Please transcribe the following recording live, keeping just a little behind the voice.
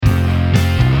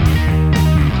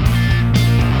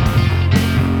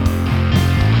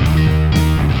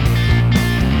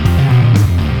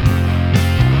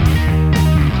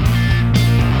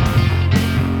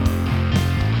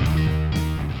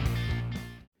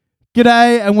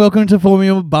G'day and welcome to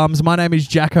Formula Bums. My name is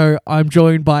Jacko. I'm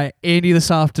joined by Andy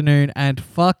this afternoon, and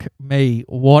fuck me,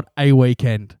 what a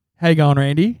weekend. How you going,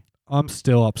 Randy? I'm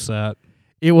still upset.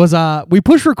 It was, we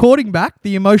pushed recording back.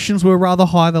 The emotions were rather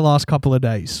high the last couple of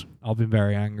days. I've been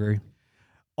very angry.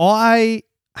 I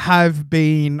have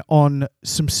been on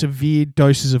some severe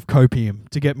doses of copium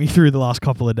to get me through the last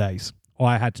couple of days.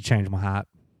 I had to change my hat.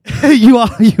 You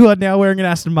are now wearing an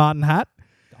Aston Martin hat.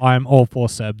 I'm all for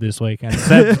Seb this weekend.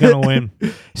 Seb's going to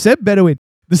win. Seb better win.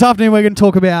 This afternoon we're going to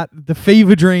talk about the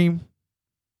fever dream,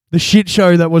 the shit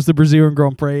show that was the Brazilian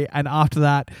Grand Prix, and after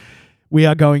that we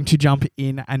are going to jump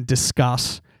in and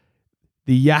discuss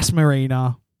the Yas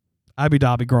Marina Abu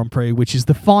Dhabi Grand Prix, which is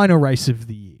the final race of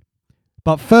the year.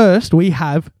 But first we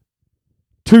have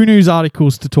two news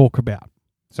articles to talk about.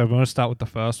 So we're going to start with the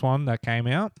first one that came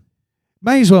out.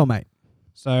 May as well, mate.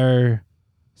 So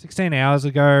 16 hours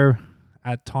ago,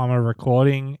 at time of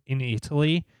recording in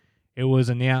Italy, it was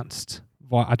announced.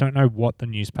 Well, I don't know what the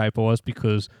newspaper was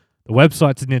because the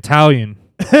website's in Italian.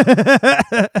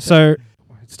 So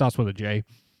it starts with a G.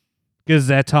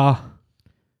 Gazzetta.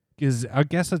 I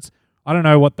guess it's. I don't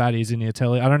know what that is in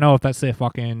Italy. I don't know if that's their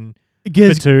fucking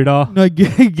battuta. No,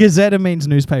 Gazzetta means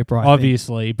newspaper,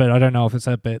 obviously, but I don't know if it's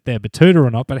their battuta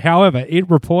or not. But however, it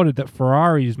reported that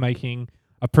Ferrari is making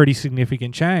a pretty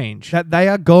significant change. that they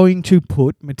are going to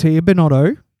put Mattia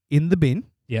Binotto in the bin.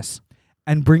 Yes.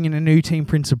 And bring in a new team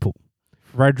principal.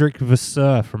 Frederick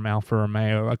Vasseur from Alfa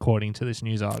Romeo, according to this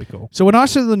news article. So when I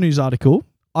saw the news article,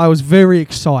 I was very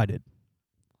excited.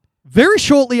 Very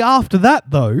shortly after that,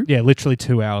 though... Yeah, literally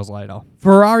 2 hours later.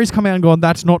 Ferrari's come out and gone,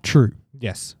 that's not true.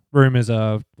 Yes. Rumours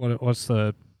are... What's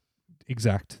the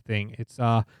exact thing? It's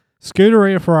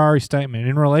Scuderia Ferrari statement.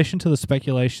 In relation to the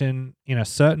speculation in a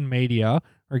certain media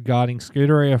regarding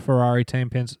Scuderia Ferrari team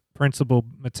principal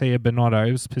Mattia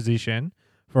Binotto's position,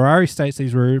 Ferrari states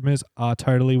these rumours are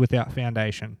totally without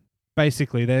foundation.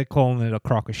 Basically, they're calling it a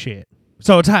crock of shit.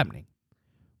 So it's happening.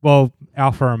 Well,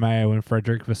 Alfa Romeo and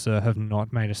Frederick Vasseur have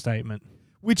not made a statement.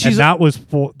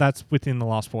 That's within the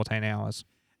last 14 hours.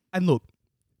 And look,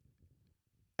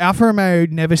 Alfa Romeo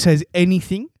never says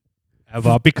anything.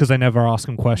 Ever, because they never ask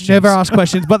them questions. Never ask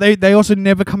questions, but they also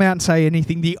never come out and say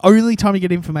anything. The only time you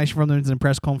get information from them is in a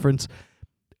press conference.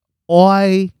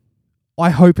 I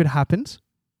hope it happens.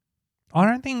 I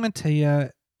don't think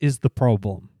Mattia is the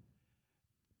problem.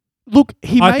 Look,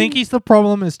 I think he's the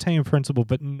problem as team principal,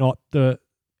 but not the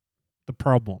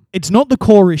problem. It's not the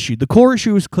core issue. The core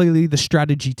issue is clearly the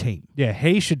strategy team. Yeah,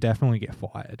 he should definitely get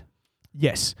fired.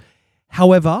 Yes.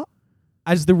 However,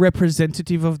 as the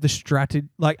representative of the strategy,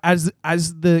 like as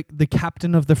the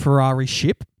captain of the Ferrari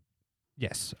ship,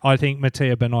 yes, I think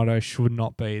Mattia Binotto should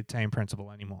not be team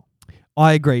principal anymore.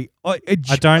 I agree. I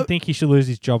don't think he should lose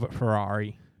his job at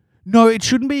Ferrari. No, it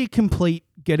shouldn't be a complete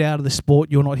get out of the sport.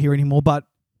 You're not here anymore. But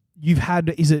you've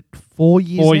had, is it 4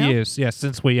 years? 4 now? years, yes,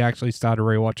 since we actually started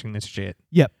rewatching this shit.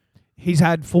 Yep, he's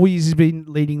had 4 years. He's been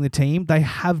leading the team. They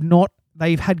have not.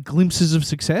 They've had glimpses of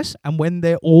success, and when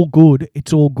they're all good,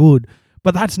 it's all good.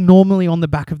 But that's normally on the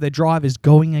back of their drivers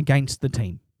going against the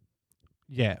team.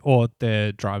 Yeah, or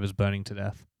their drivers burning to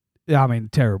death. I mean,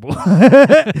 terrible.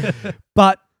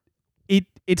 But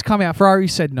it's come out. Ferrari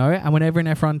said no, and whenever an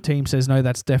F1 team says no,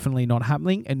 that's definitely not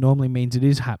happening. It normally means it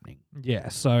is happening. Yeah,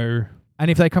 so...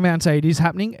 And if they come out and say it is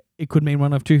happening, it could mean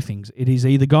one of two things. It is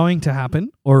either going to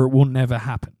happen or it will never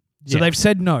happen. So they've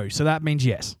said no, so that means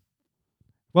yes.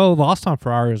 Well, last time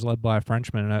Ferrari was led by a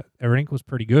Frenchman, and everything was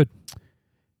pretty good.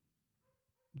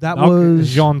 That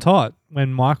was Jean Todt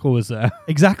when Michael was there.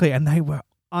 Exactly, and they were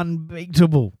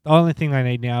unbeatable. The only thing they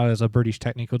need now is a British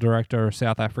technical director, a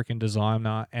South African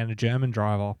designer, and a German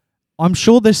driver. I'm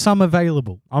sure there's some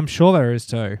available. I'm sure there is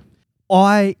too.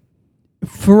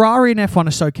 Ferrari and F1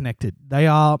 are so connected.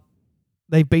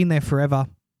 They've been there forever.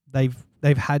 They've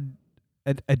had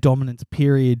a dominance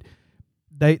period.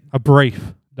 A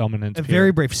brief dominance period.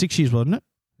 Very brief, 6 years, wasn't it?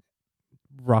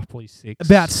 Roughly 6.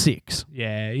 About 6.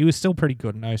 Yeah, he was still pretty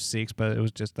good in 06, but it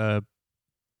was just the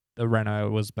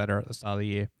Renault was better at the start of the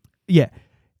year. Yeah.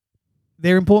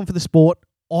 They're important for the sport.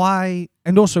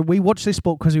 And also we watch this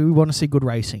sport because we want to see good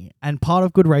racing. And part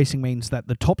of good racing means that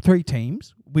the top 3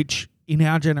 teams, which in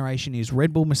our generation is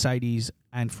Red Bull, Mercedes,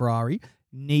 and Ferrari,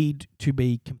 need to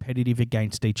be competitive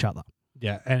against each other.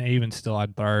 Yeah, and even still,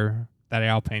 I'd throw that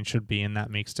Alpine should be in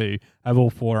that mix too. Have all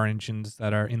 4 engines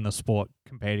that are in the sport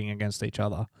competing against each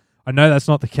other. I know that's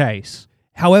not the case.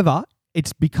 However,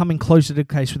 it's becoming closer to the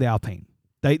case with Alpine.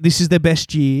 This is their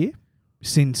best year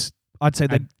since, I'd say,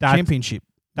 the championship.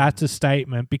 That's a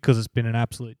statement because it's been an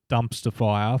absolute dumpster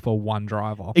fire for one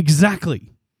driver.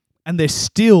 Exactly. And they're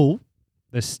still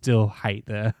there's still hate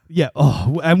there. Yeah.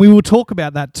 Oh, and we will talk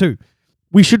about that too.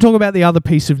 We should talk about the other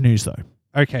piece of news though.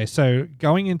 Okay, so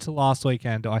going into last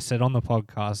weekend, I said on the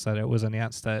podcast that it was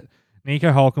announced that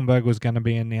Nico Hülkenberg was going to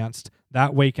be announced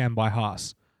that weekend by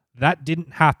Haas. That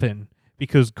didn't happen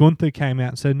because Gunther came out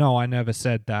and said, no, I never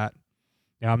said that.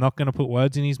 Now, I'm not going to put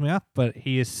words in his mouth, but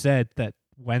he has said that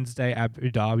Wednesday Abu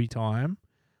Dhabi time,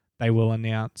 they will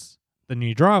announce the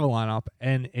new driver lineup,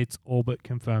 and it's all but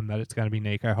confirmed that it's going to be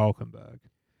Nico Hülkenberg.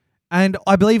 And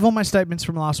I believe all my statements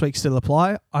from last week still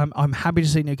apply. I'm happy to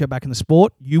see Nico back in the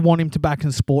sport. You want him to back in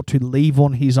the sport to leave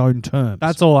on his own terms.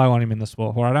 That's all I want him in the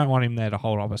sport for. I don't want him there to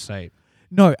hold up a seat.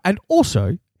 No, and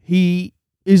also, he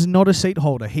is not a seat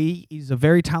holder. He is a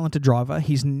very talented driver.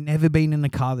 He's never been in a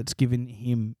car that's given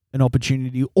him an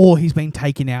opportunity, or he's been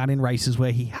taken out in races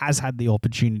where he has had the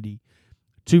opportunity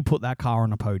to put that car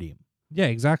on a podium. Yeah,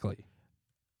 exactly.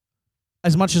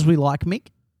 As much as we like Mick,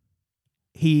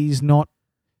 he's not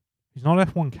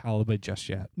F1 caliber just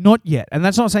yet. Not yet. And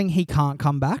that's not saying he can't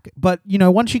come back. But,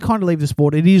 once you kind of leave the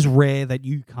sport, it is rare that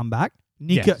you come back.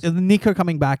 Nico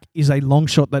coming back is a long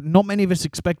shot that not many of us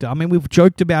expected. I mean, we've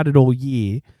joked about it all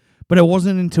year, but it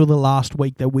wasn't until the last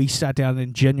week that we sat down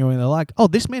and genuinely like, oh,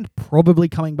 this man's probably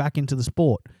coming back into the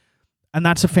sport. And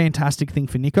that's a fantastic thing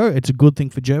for Nico. It's a good thing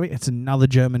for Germany. It's another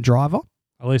German driver.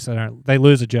 At least they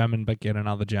lose a German but get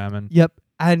another German. Yep.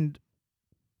 And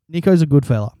Nico's a good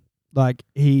fella. Like,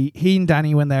 he and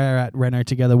Danny, when they were at Renault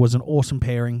together, was an awesome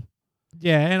pairing.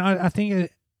 Yeah, and I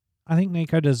think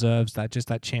Nico deserves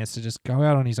that chance to just go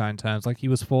out on his own terms. Like, he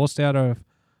was forced out of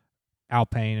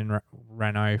Alpine and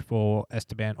Renault for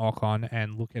Esteban Ocon,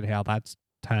 and look at how that's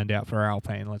turned out for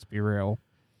Alpine, let's be real.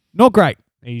 Not great.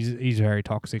 He's very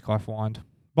toxic, I find.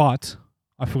 But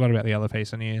I forgot about the other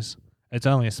piece of news. It's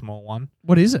only a small one.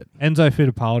 What is it? Enzo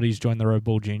Fittipaldi's joined the Red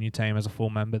Bull Junior team as a full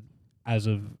member as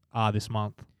of this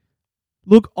month.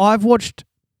 Look, I can't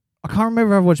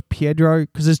remember if I've watched Pedro,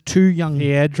 because there's two young...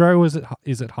 Pedro, is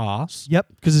it Haas? Yep,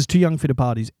 because there's two young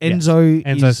Fittipaldis. Yes.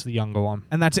 Enzo's the younger one.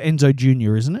 And that's Enzo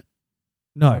Jr., isn't it?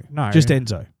 No, just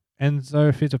Enzo.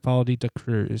 Enzo Fittipaldi da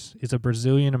Cruz is a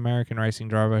Brazilian-American racing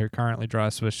driver who currently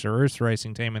drives for Charus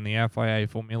Racing Team in the FIA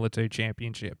Formula 2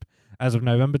 Championship. As of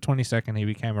November 22nd, he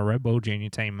became a Red Bull Junior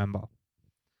team member.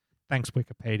 Thanks,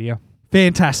 Wikipedia.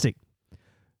 Fantastic.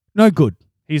 No good.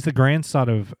 He's the grandson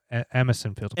of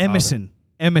Emerson Fittipaldi.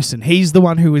 Emerson. He's the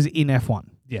one who was in F1.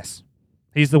 Yes.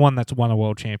 He's the one that's won a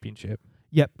world championship.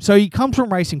 Yep. So he comes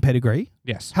from racing pedigree.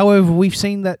 Yes. However, we've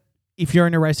seen that if you're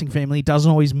in a racing family, it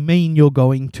doesn't always mean you're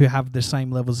going to have the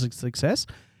same levels of success.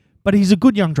 But he's a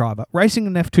good young driver. Racing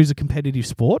in F2 is a competitive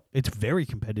sport. It's very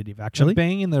competitive, actually. And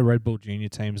being in the Red Bull Junior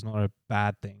team is not a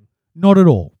bad thing. Not at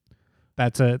all.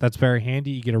 That's very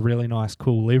handy. You get a really nice,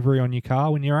 cool livery on your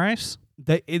car when you race.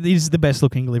 It is the best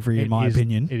looking livery, in my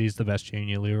opinion. It is the best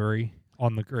junior livery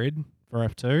on the grid for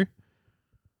F2.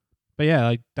 But yeah,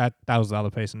 like that was the other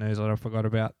piece of news that I forgot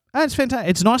about. And it's fantastic.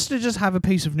 It's nice to just have a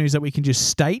piece of news that we can just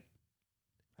state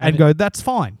and go, that's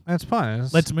fine. That's fine.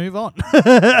 Let's move on.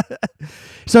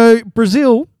 So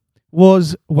Brazil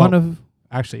was one of...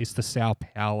 Actually, it's the Sao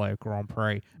Paulo Grand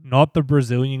Prix, not the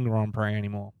Brazilian Grand Prix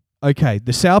anymore. Okay,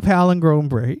 the Sao Paulo Grand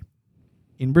Prix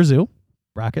in Brazil,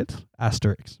 brackets,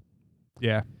 asterisk.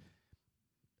 Yeah.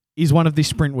 Is one of the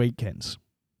sprint weekends.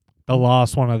 The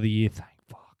last one of the year, thank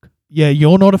fuck. Yeah,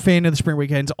 you're not a fan of the sprint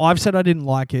weekends. I've said I didn't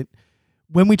like it.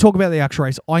 When we talk about the actual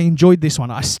race, I enjoyed this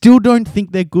one. I still don't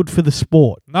think they're good for the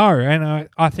sport. No, and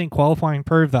I think qualifying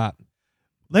proved that.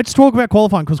 Let's talk about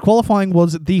qualifying, because qualifying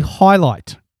was the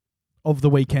highlight of the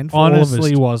weekend for all of us.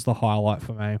 Honestly, was the highlight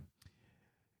for me.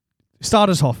 Start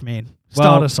us off, man.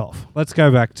 Start us off. Let's go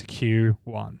back to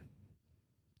Q1.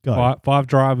 Go. Five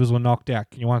drivers were knocked out.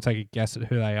 Can you want to take a guess at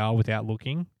who they are without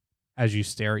looking as you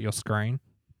stare at your screen?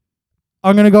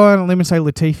 I'm going to go out on a limb and say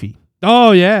Latifi.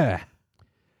 Oh, yeah.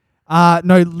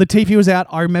 No, Latifi was out.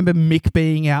 I remember Mick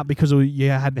being out because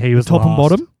he was top last. and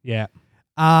bottom. Yeah.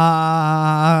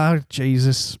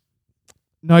 Jesus.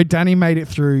 No, Danny made it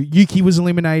through. Yuki was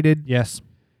eliminated. Yes.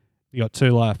 You got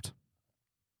two left.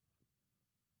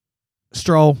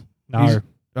 Stroll. No.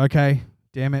 Okay.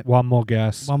 Damn it. One more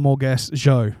guess.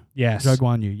 Zhou. Yes. Zhou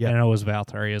Guanyu. Yeah. And it was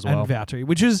Valtteri as well. And Valtteri,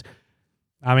 which is...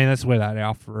 I mean, that's where that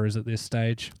Alpha is at this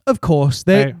stage. Of course.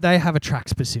 They have a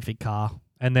track-specific car.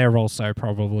 And they're also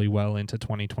probably well into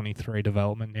 2023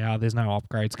 development now. There's no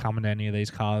upgrades coming to any of these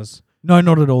cars. No,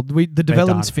 not at all. The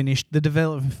development's finished. The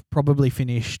development probably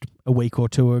finished a week or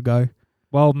two ago.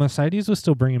 Well, Mercedes was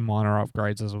still bringing minor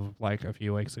upgrades as of like a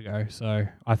few weeks ago. So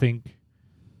I think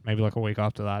maybe like a week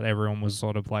after that, everyone was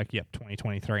sort of like, yep,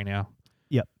 2023 now.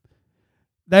 Yep.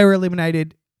 They were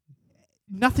eliminated.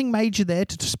 Nothing major there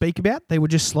to speak about. They were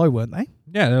just slow, weren't they?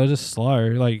 Yeah, they were just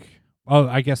slow.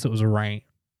 I guess it was a rain.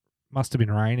 Must have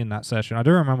been rain in that session. I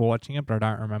do remember watching it, but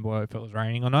I don't remember if it was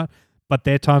raining or not. But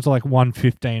their times are like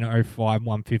 1:15.05,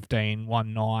 1:15,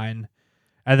 1:09,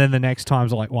 and then the next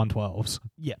times are like 1:12s.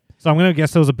 Yeah. So I'm going to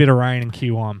guess there was a bit of rain in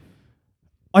Q1.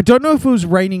 I don't know if it was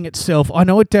raining itself. I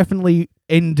know it definitely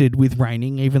ended with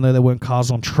raining, even though there weren't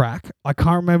cars on track. I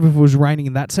can't remember if it was raining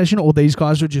in that session or these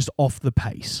guys were just off the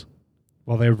pace.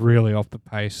 Well, they're really off the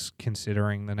pace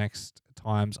considering the next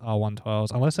times are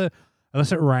 1:12s.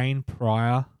 Unless it rained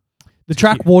prior. The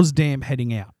track was damp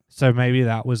heading out. So maybe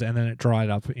that was, and then it dried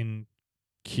up in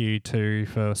Q2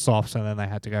 for softs, and then they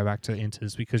had to go back to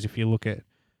inters because if you look at,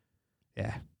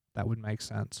 that would make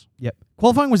sense. Yep.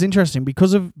 Qualifying was interesting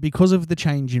because of the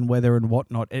change in weather and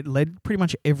whatnot. It led pretty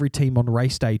much every team on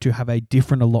race day to have a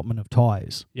different allotment of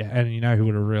tyres. Yeah, and you know who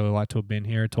would have really liked to have been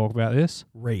here and talk about this?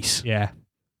 Reese. Yeah.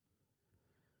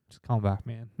 Just come back,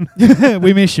 man.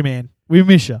 We miss you, man. We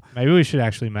miss you. Maybe we should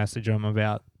actually message them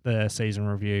about the season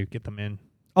review, get them in.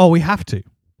 Oh, we have to.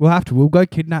 We'll go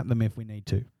kidnap them if we need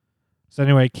to. So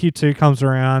anyway, Q2 comes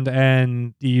around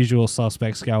and the usual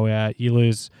suspects go out. You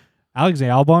lose. Alex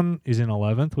Albon is in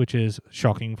 11th, which is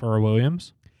shocking for a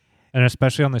Williams. And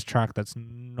especially on this track that's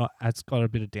got a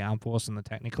bit of downforce in the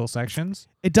technical sections.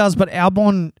 It does, but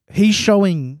Albon, he's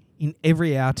showing in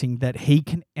every outing that he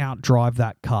can outdrive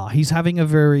that car. He's having a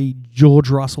very George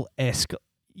Russell-esque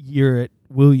year at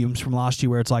Williams from last year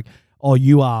where it's like, oh,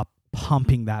 you are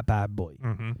pumping that bad boy.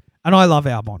 Mm-hmm. And I love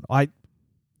Albon.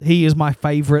 He is my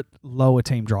favourite lower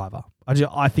team driver.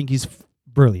 I think he's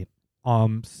brilliant.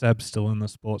 Seb's still in the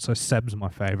sport, so Seb's my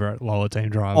favourite lower team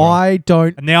driver.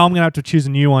 And now I'm going to have to choose a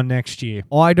new one next year.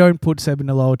 I don't put Seb in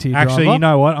the lower tier driver. Actually, you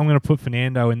know what? I'm going to put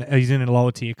Fernando in. He's in a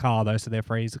lower tier car, though, so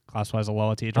therefore he's classified as a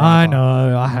lower tier driver. I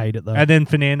know. I hate it, though. And then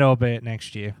Fernando will be it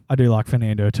next year. I do like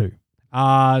Fernando, too.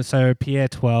 So Pierre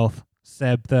 12th,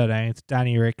 Seb 13th,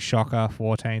 Danny Rick, Shocker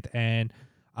 14th, and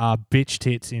Bitch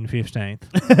Tits in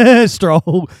 15th.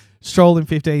 Stroll in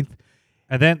 15th.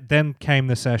 And then came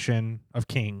the session of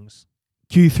Kings.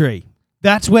 Q3.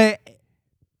 That's where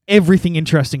everything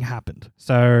interesting happened.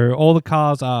 So all the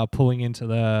cars are pulling into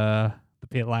the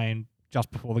pit lane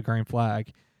just before the green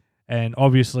flag. And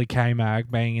obviously K-Mag,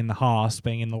 being in the Haas,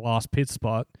 being in the last pit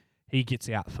spot, he gets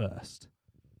out first.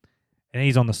 And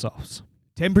he's on the softs.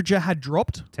 Temperature had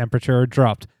dropped.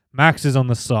 Max is on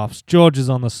the softs. George is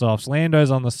on the softs.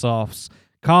 Lando's on the softs.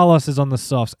 Carlos is on the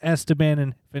softs. Esteban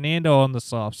and Fernando on the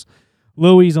softs.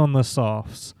 Louis on the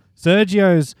softs.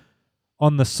 Sergio's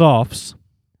on the softs.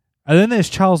 And then there's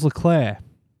Charles Leclerc.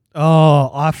 Oh,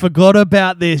 I forgot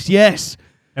about this. Yes.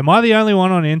 Am I the only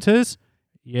one on inters?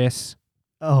 Yes.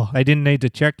 Oh, They didn't need to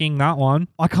checking that one.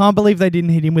 I can't believe they didn't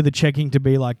hit him with a checking to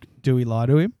be like, do we lie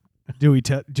to him? Do we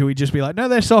just be like, no,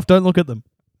 they're soft, don't look at them?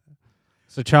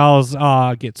 So Charles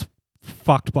gets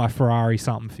fucked by Ferrari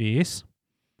something fierce.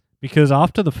 Because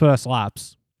after the first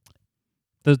laps,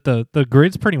 the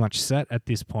grid's pretty much set at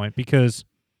this point because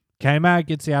K-Mag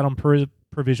gets out on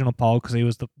provisional pole because he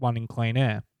was the one in clean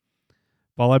air.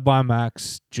 Followed by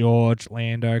Max, George,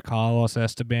 Lando, Carlos,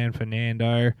 Esteban,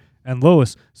 Fernando, and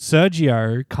Lewis.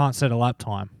 Sergio can't set a lap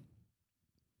time.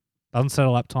 Doesn't set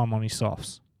a lap time on his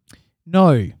softs.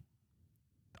 No.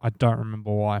 I don't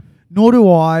remember why. Nor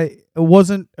do I. It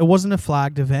wasn't a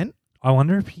flagged event. I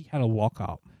wonder if he had a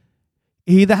lock-up.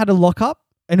 He either had a lock-up,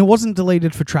 and it wasn't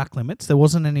deleted for track limits. There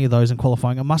wasn't any of those in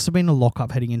qualifying. It must have been a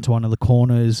lock-up heading into one of the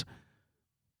corners.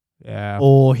 Yeah.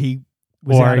 Or he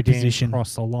was out of position.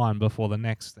 Cross the line before the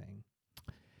next thing.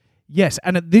 Yes,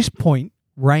 and at this point,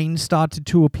 rain started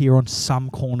to appear on some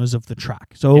corners of the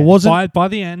track. So it wasn't... By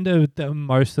the end of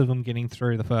most of them getting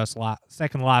through the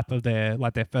second lap of their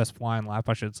first flying lap,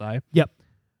 I should say. Yep.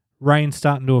 Rain's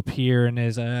starting to appear and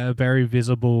there's a very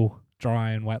visible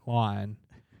dry and wet line.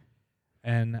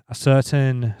 And a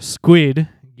certain squid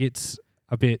gets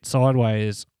a bit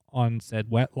sideways on said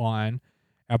wet line,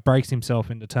 outbrakes himself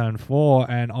into turn 4,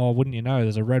 and wouldn't you know,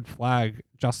 there's a red flag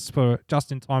just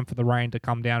in time for the rain to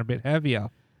come down a bit heavier.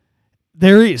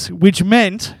 There is, which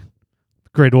meant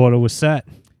grid order was set.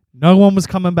 No one was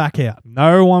coming back out.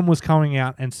 No one was coming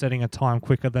out and setting a time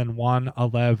quicker than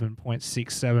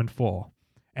 1:11.674.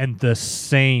 And the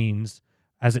scenes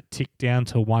as it ticked down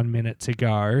to 1 minute to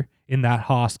go in that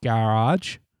Haas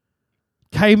garage.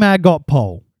 K-Mag got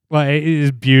pole. Well, it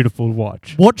is beautiful to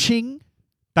watch. Watching.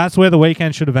 That's where the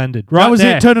weekend should have ended. Right, that was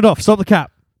there. it. Turn it off. Stop the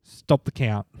cap. Stop the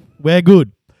count. We're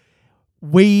good.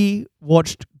 We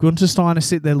watched Gunther Steiner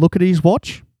sit there, look at his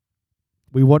watch.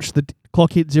 We watched the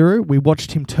clock hit 0. We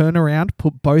watched him turn around,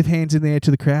 put both hands in the air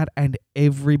to the crowd, and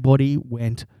everybody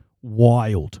went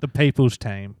wild. The people's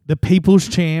team. The people's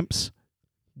champs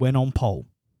went on pole.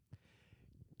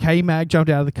 K-Mag jumped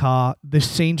out of the car. The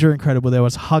scenes are incredible. There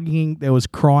was hugging, there was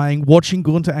crying, watching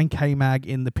Gunter and K-Mag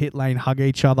in the pit lane hug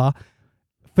each other.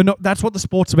 That's what the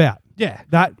sport's about. Yeah.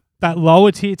 That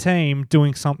lower tier team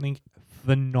doing something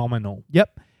phenomenal.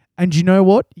 Yep. And you know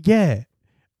what? Yeah.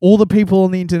 All the people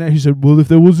on the internet who said, well, if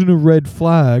there wasn't a red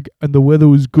flag and the weather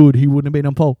was good, he wouldn't have been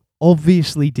on pole.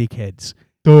 Obviously, dickheads.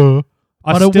 Duh.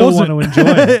 But I still want to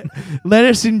enjoy it. Let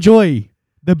us enjoy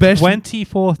the best.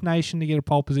 24th nation to get a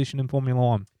pole position in Formula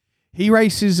 1. He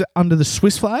races under the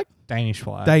Swiss flag? Danish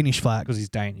flag. Danish flag. Because he's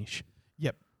Danish.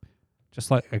 Yep. Just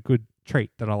like a good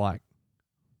treat that I like.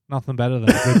 Nothing better than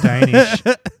a good Danish.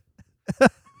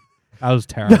 That was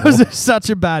terrible. That was such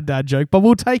a bad dad joke, but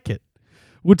we'll take it.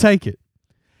 We'll take it.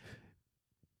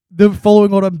 The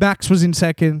following order, Max was in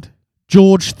second,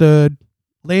 George third,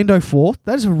 Lando fourth.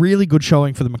 That is a really good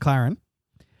showing for the McLaren.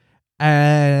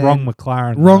 And Wrong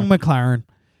McLaren. Wrong McLaren.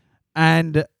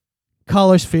 And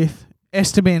Carlos fifth,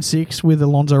 Esteban sixth with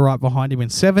Alonso right behind him in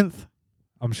seventh.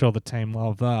 I'm sure the team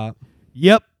loved that.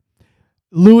 Yep.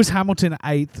 Lewis Hamilton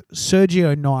 8th,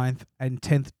 Sergio 9th, and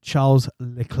 10th Charles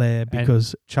Leclerc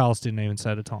because... And Charles didn't even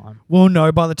set a time. Well,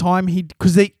 no, by the time he...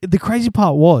 Because the crazy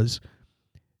part was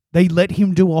they let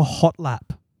him do a hot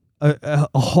lap. A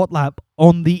hot lap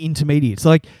on the intermediates.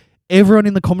 Like, everyone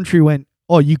in the commentary went,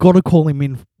 oh, you got to call him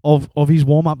in of his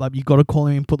warm-up lap. You got to call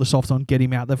him in, put the softs on, get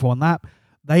him out there for one lap.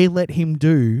 They let him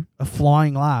do a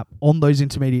flying lap on those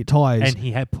intermediate tyres. And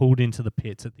he had pulled into the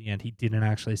pits at the end. He didn't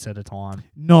actually set a time.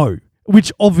 No.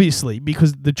 Which obviously,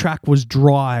 because the track was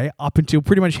dry up until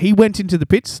pretty much he went into the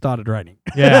pits, started raining.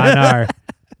 Yeah, I know.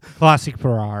 Classic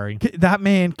Ferrari. That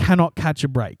man cannot catch a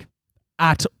break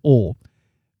at all.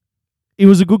 It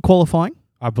was a good qualifying.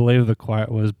 I believe the quote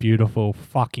was beautiful,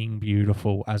 fucking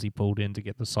beautiful, as he pulled in to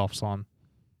get the softs on.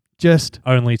 Just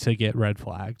only to get red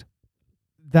flagged.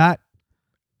 That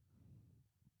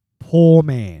poor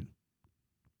man.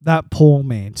 That poor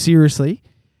man. Seriously.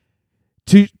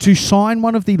 To sign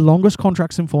one of the longest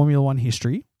contracts in Formula 1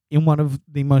 history, in one of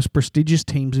the most prestigious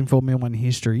teams in Formula 1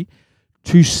 history,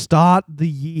 to start the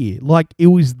year. Like, it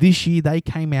was this year they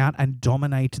came out and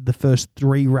dominated the first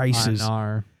 3 races. I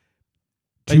know.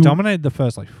 They dominated the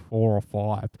first, 4 or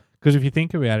 5. Because if you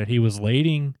think about it, he was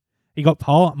leading. He got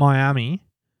pole at Miami.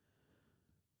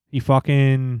 He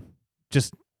fucking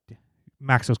just...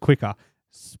 Max was quicker.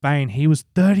 Spain, he was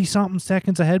 30-something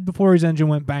seconds ahead before his engine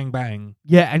went bang, bang.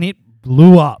 Yeah, and it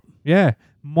blew up. Yeah.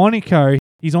 Monaco,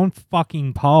 he's on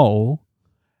fucking pole,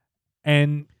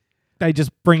 and they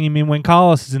just bring him in when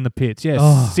Carlos is in the pits.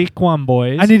 Yeah, sick one,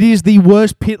 boys. And it is the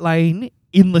worst pit lane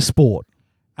in the sport.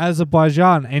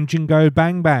 Azerbaijan, engine go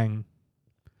bang, bang.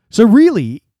 So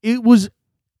really, it was...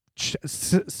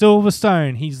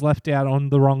 Silverstone, he's left out on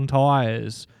the wrong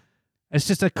tyres. It's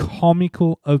just a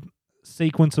comical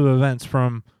sequence of events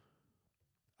from...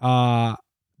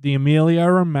 the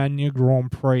Emilia-Romagna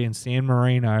Grand Prix in San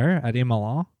Marino at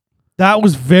Imola. That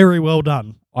was very well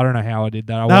done. I don't know how I did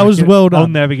that. That was well done. I'll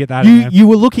never get that. You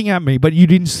were looking at me, but you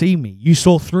didn't see me. You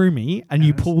saw through me, and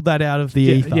you pulled that out of the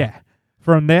ether. Yeah.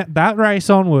 From that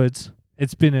race onwards,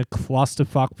 it's been a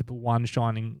clusterfuck with the one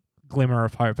shining glimmer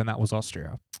of hope, and that was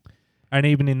Austria. And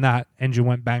even in that, engine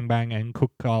went bang bang and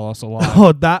cooked Carlos alive.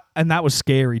 Oh, that was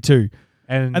scary too.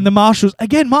 And the marshals,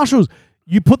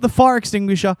 you put the fire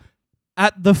extinguisher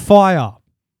at the fire.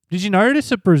 Did you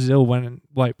notice at Brazil when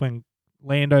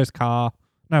Lando's car...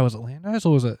 No, was it Lando's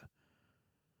or was it...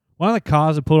 One of the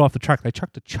cars that pulled off the track, they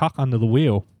chucked a chuck under the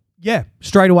wheel. Yeah,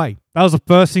 straight away. That was the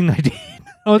first thing they did.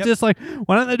 I was just like,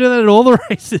 why don't they do that at all the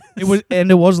races?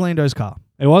 It was Lando's car.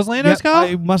 It was Lando's car?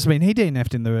 It must have been. He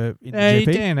DNF'd in the GP. He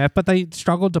DNF'd, but they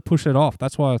struggled to push it off.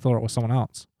 That's why I thought it was someone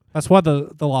else. That's why the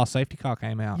last safety car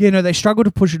came out. Yeah, no, they struggled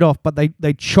to push it off, but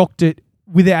they chocked it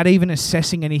without even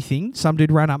assessing anything. Some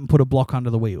dude ran up and put a block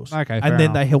under the wheels. Okay, and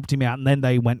then they helped him out, and then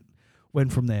they went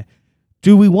from there.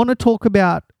 Do we want to talk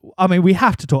about... I mean, we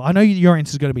have to talk. I know your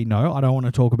answer is going to be no. I don't want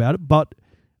to talk about it, but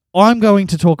I'm going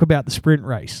to talk about the sprint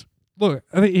race. Look,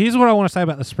 here's what I want to say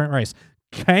about the sprint race.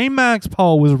 K-Mag's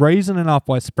pole was reason enough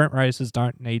why sprint races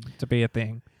don't need to be a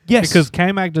thing. Yes. Because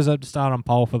K-Mag deserved to start on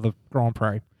pole for the Grand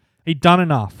Prix. He'd done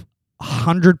enough.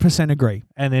 100% agree.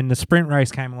 And then the sprint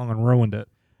race came along and ruined it.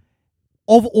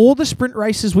 Of all the sprint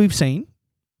races we've seen,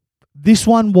 this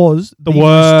one was the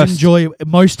worst.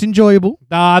 Most enjoyable.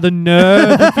 The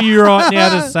nerve of you right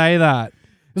now to say that.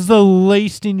 It's the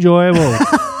least enjoyable.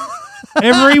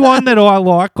 Everyone that I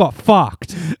like got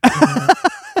fucked.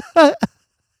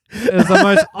 It was the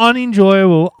most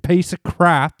unenjoyable piece of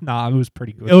crap. Nah, it was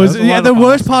pretty good. It was the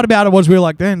worst part about it was we were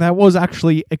like, damn, that was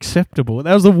actually acceptable.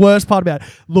 That was the worst part about it.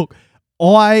 Look,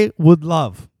 I would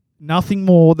love nothing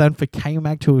more than for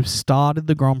K-Mag to have started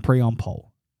the Grand Prix on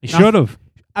pole. He should have.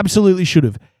 Absolutely should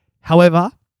have.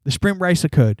 However, the sprint race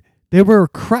occurred. There were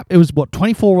it was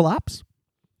 24 laps?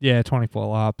 Yeah, 24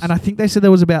 laps. And I think they said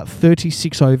there was about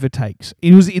 36 overtakes.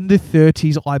 It was in the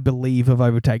 30s, I believe, of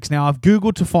overtakes. Now, I've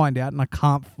Googled to find out, and I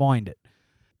can't find it.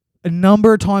 A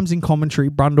number of times in commentary,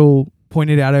 Brundle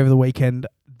pointed out over the weekend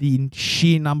the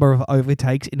sheer number of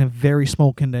overtakes in a very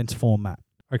small condensed format.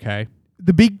 Okay.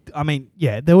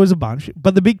 There was a bunch,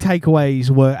 but the big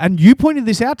takeaways were, and you pointed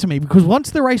this out to me, because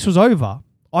once the race was over,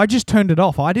 I just turned it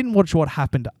off. I didn't watch what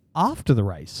happened after the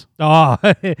race. Oh,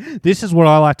 this is what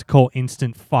I like to call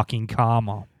instant fucking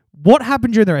karma. What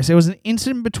happened during the race? There was an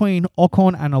incident between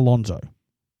Ocon and Alonso.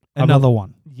 Another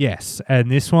one. Yes,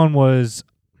 and this one was...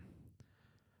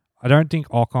 I don't think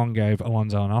Ocon gave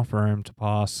Alonso enough room to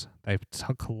pass. They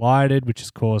collided, which has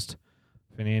caused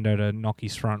Fernando to knock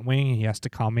his front wing. He has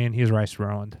to come in. His race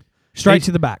ruined. Straight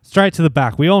to the back. Straight to the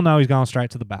back. We all know he's going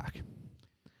straight to the back.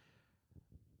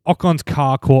 Ocon's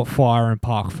car caught fire in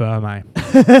Parc Ferme.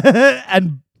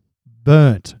 And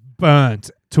burnt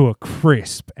to a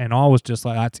crisp. And I was just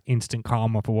like, that's instant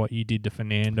karma for what you did to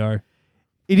Fernando.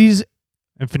 It is.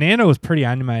 And Fernando was pretty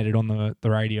animated on the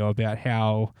radio about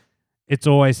how it's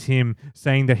always him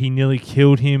saying that he nearly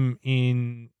killed him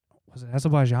in, was it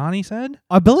Azerbaijan, he said?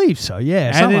 I believe so,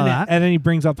 yeah. Something like that. And then he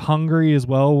brings up Hungary as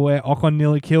well, where Ocon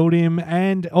nearly killed him.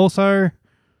 And also,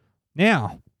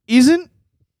 now. Isn't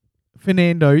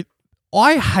Fernando...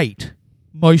 I hate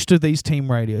most of these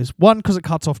team radios. One, because it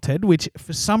cuts off Ted, which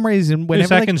for some reason... 2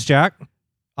 seconds, Jack.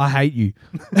 I hate you.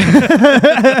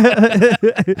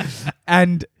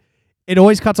 And... it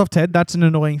always cuts off Ted. That's an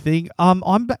annoying thing.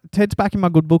 Ted's back in my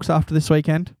good books after this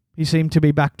weekend. He seemed to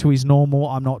be back to his normal.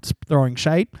 I'm not throwing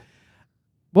shade.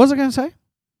 What was I going to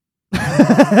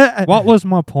say? What was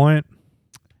my point?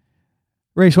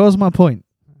 Reece, what was my point?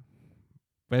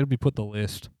 Where did we put the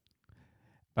list?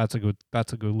 That's a good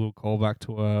little callback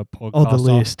to a podcast. Oh, the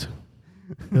list.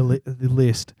 the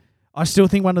list. I still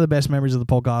think one of the best memories of the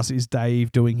podcast is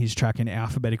Dave doing his track in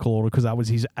alphabetical order, because that was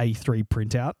his A3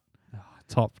 printout.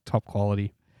 Top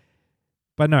quality.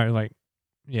 But no,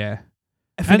 yeah.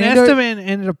 Fernando, and Esteban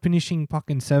ended up finishing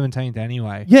fucking 17th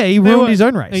anyway. Yeah, he ruined his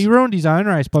own race. He ruined his own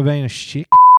race by being a shit.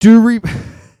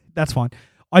 That's fine.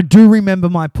 I do remember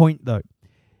my point, though.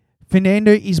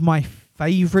 Fernando is my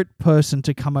favourite person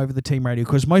to come over the team radio,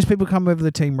 because most people come over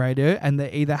the team radio and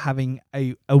they're either having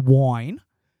a wine.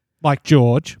 Like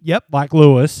George. Yep. Like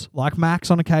Lewis. Like Max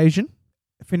on occasion.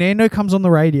 Fernando comes on the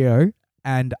radio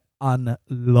and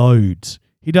unloads.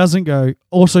 He doesn't go...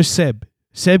 Also, Seb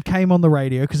came on the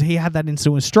radio because he had that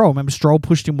incident with Stroll. Remember, Stroll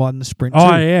pushed him wide in the sprint too.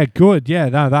 Oh, yeah, good. Yeah,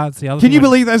 no, that's the other thing. Can you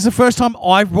believe that's the first time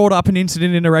I've brought up an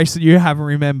incident in a race that you haven't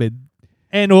remembered?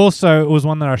 And also, it was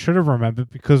one that I should have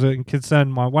remembered because it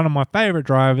concerned one of my favourite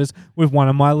drivers with one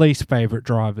of my least favourite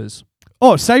drivers.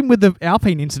 Oh, same with the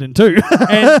Alpine incident too.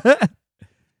 And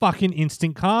fucking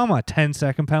instant karma.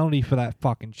 10-second penalty for that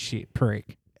fucking shit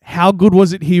prick. How good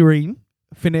was it hearing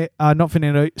not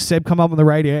Fernando, Seb come up on the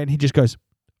radio and he just goes,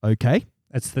 okay.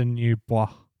 It's the new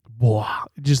blah. Blah.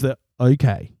 Just the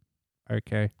okay.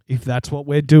 Okay. If that's what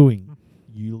we're doing,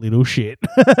 you little shit.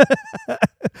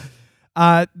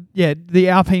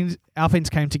 The Alpines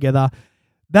came together.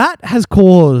 That has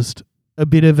caused a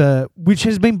bit of which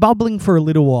has been bubbling for a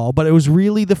little while, but it was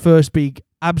really the first big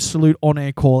absolute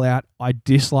on-air call out. I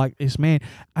dislike this man.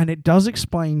 And it does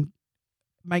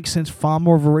makes sense, far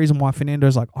more of a reason why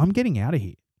Fernando's like, I'm getting out of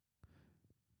here.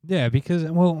 Yeah, because,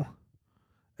 it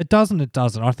doesn't.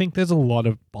 I think there's a lot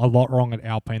wrong at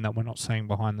Alpine that we're not seeing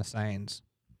behind the scenes.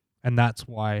 And that's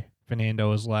why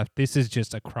Fernando has left. This is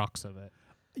just a crux of it.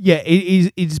 Yeah,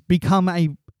 it's become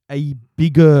a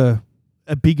bigger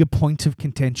point of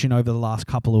contention over the last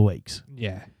couple of weeks.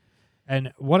 Yeah.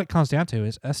 And what it comes down to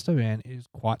is Esteban is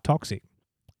quite toxic.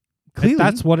 Clearly.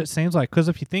 That's what it seems like. Because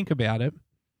if you think about it,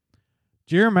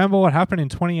 do you remember what happened in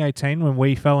 2018 when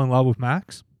we fell in love with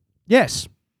Max? Yes.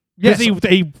 Because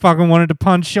he fucking wanted to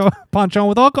punch on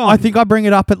with Ocon. I think I bring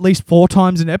it up at least 4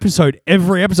 times an episode.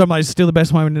 Every episode, mate, is still the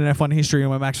best moment in F1 history,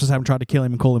 when Max Verstappen tried to kill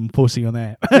him and call him a pussy on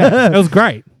there. Yeah, it was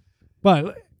great.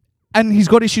 And he's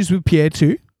got issues with Pierre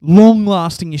too.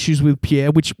 Long-lasting issues with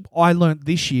Pierre, which I learnt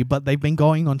this year, but they've been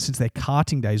going on since their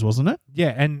karting days, wasn't it?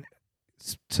 Yeah, and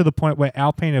to the point where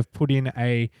Alpine have put in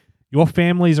your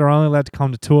families are only allowed to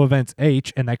come to 2 events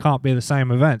each, and they can't be the same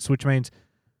events, which means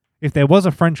if there was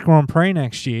a French Grand Prix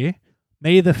next year,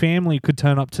 neither family could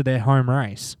turn up to their home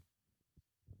race.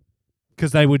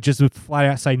 Because they would just flat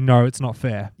out say, no, it's not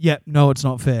fair. Yeah, no, it's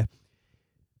not fair.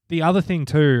 The other thing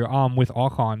too, with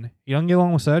Ocon, he doesn't get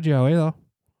along with Sergio either.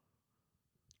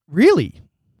 Really?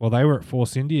 Well, they were at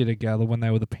Force India together when they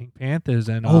were the Pink Panthers.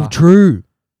 And true.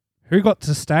 who got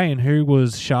to stay and who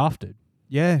was shafted.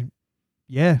 Yeah.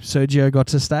 Yeah, Sergio got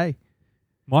to stay.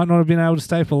 Might not have been able to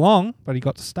stay for long, but he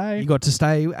got to stay. He got to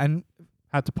stay and...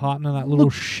 Had to partner that little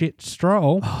shit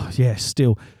Stroll. Oh, yeah,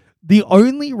 still. The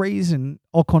only reason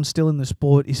Ocon's still in the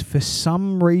sport is for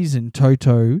some reason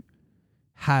Toto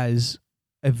has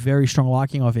a very strong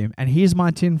liking of him. And here's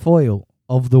my tinfoil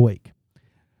of the week.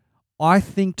 I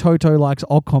think Toto likes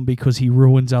Ocon because he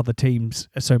ruins other teams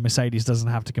so Mercedes doesn't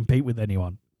have to compete with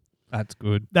anyone. That's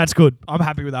good. That's good. I'm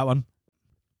happy with that one.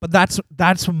 But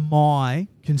that's my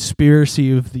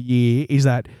conspiracy of the year, is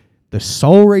that the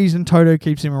sole reason Toto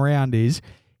keeps him around is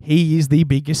he is the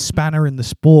biggest spanner in the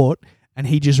sport and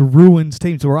he just ruins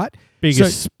teams, all right?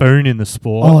 Biggest spoon in the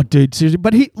sport. Oh, dude, seriously.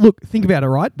 But look, think about it,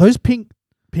 right? Those Pink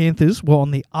Panthers were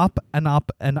on the up and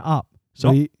up and up.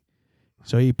 So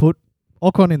he put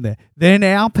Ocon in there. Then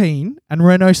Alpine and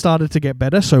Renault started to get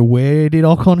better, so where did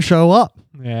Ocon show up?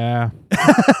 Yeah.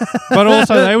 But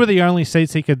also, they were the only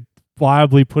seats he could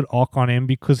viably put Ocon in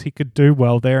because he could do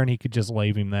well there and he could just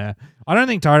leave him there. I don't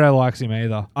think Toto likes him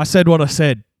either. I said what I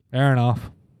said. Fair enough.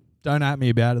 Don't at me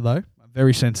about it, though. I'm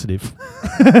very sensitive.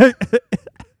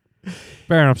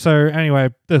 Fair enough. So, anyway,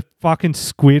 the fucking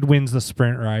squid wins the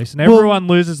sprint race and everyone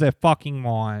loses their fucking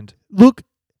mind. Look,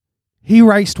 he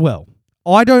raced well.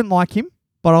 I don't like him,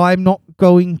 but I'm not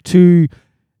going to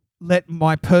let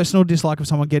my personal dislike of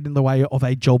someone get in the way of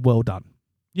a job well done.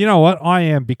 You know what? I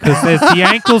am, because there's the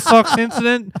ankle socks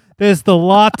incident, there's the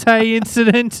latte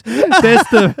incident, there's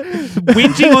the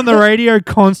whinging on the radio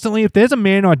constantly. If there's a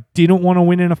man I didn't want to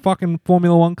win in a fucking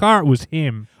Formula One car, it was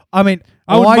him. I mean,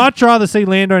 I would much rather see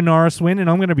Lando Norris win, and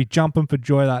I'm going to be jumping for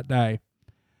joy that day.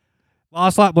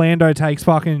 Last lap, Lando takes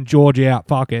fucking George out.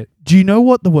 Fuck it. Do you know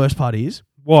what the worst part is?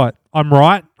 What? I'm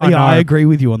right? I agree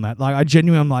with you on that. Like, I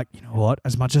genuinely am like, you know what?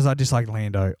 As much as I dislike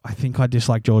Lando, I think I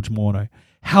dislike George Morno.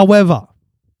 However...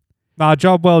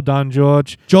 job well done,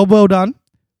 George. Job well done.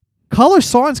 Carlos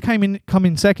Sainz come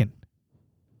in second.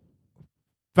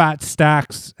 Fat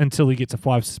stacks until he gets a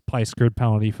 5-place grid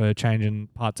penalty for changing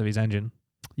parts of his engine.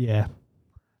 Yeah.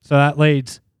 So that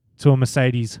leads to a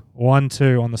Mercedes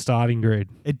 1-2 on the starting grid.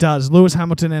 It does. Lewis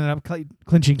Hamilton ended up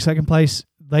clinching second place.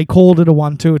 They called it a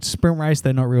 1-2. It's a sprint race.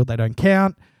 They're not real. They don't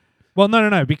count. Well,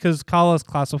 no, because Carlos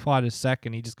classified as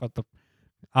second. He just got the...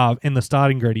 in the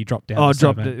starting grid, he dropped down.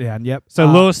 Dropped it down, yep. So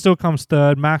Lewis still comes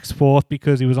third, Max fourth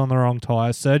because he was on the wrong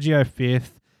tyres, Sergio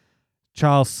fifth,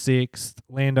 Charles sixth,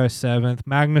 Lando seventh,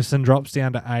 Magnussen drops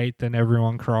down to eighth and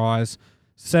everyone cries.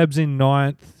 Seb's in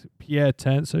ninth, Pierre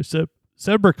 10th. So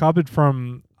Seb recovered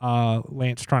from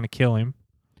Lance trying to kill him.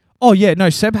 Oh, yeah, no,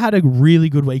 Seb had a really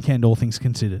good weekend, all things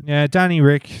considered. Yeah, Danny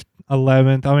Rick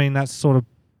 11th. I mean, that's sort of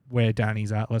where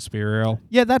Danny's at, let's be real.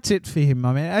 Yeah, that's it for him,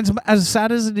 I mean. As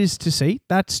sad as it is to see,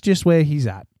 that's just where he's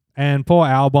at. And poor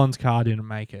Albon's car didn't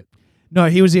make it. No,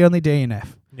 he was the only DNF.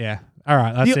 Yeah. All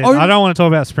right, that's it. I don't want to talk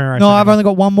about sprint race. No, I've only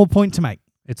got one more point to make.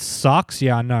 It sucks.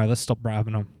 Yeah, I know. Let's stop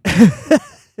grabbing them.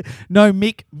 No,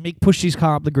 Mick pushed his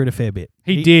car up the grid a fair bit.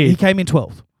 He did. He came in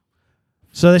 12th.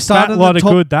 So they started a lot of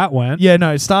good that went. Yeah,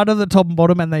 no, it started at the top and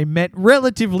bottom and they met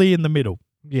relatively in the middle.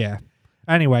 Yeah.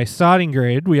 Anyway, starting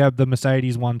grid, we have the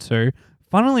Mercedes 1-2.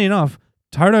 Funnily enough,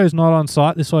 Toto's not on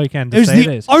site this weekend. It was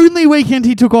the only weekend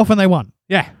he took off and they won.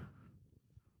 Yeah.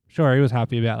 Sure, he was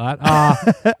happy about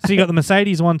that. So you got the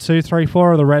Mercedes 1-2,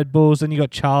 3-4 of the Red Bulls. Then you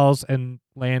got Charles and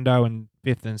Lando in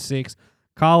 5th and 6th.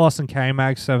 Carlos and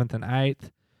K-Mag 7th and 8th.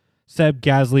 Seb,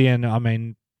 Gasly, and I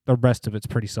mean, the rest of it's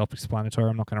pretty self-explanatory.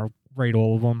 I'm not going to read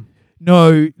all of them.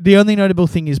 No, the only notable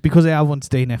thing is because Albon's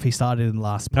DNF, he started in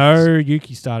last place. No,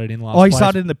 Yuki started in last place. Oh, he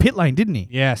started in the pit lane, didn't he?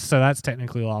 Yes, so that's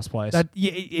technically last place.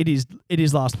 It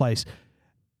is last place.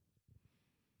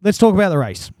 Let's talk about the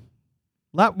race.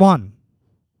 Lap 1.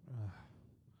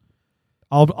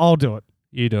 I'll do it.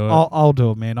 You do it. I'll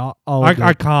do it, man.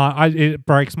 I can't. It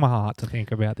breaks my heart to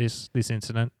think about this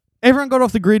incident. Everyone got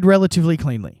off the grid relatively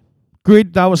cleanly.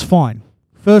 Grid, that was fine.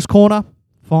 First corner,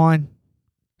 fine.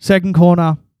 Second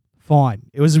corner, fine.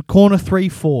 It was corner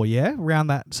 3-4, yeah? Around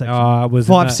that section. It was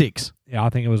 5-6. Yeah, I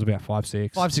think it was about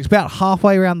 5-6. 5-6, about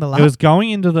halfway around the lap. It was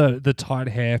going into the tight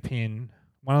hairpin,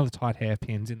 one of the tight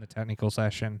hairpins in the technical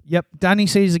session. Yep. Danny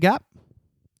sees a gap,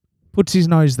 puts his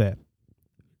nose there.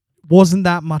 Wasn't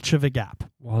that much of a gap.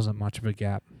 Wasn't much of a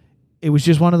gap. It was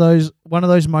just one of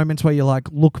those moments where you're like,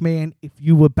 look, man, if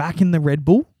you were back in the Red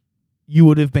Bull, you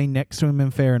would have been next to him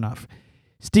and fair enough.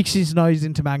 Sticks his nose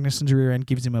into Magnussen's rear end,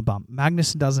 gives him a bump.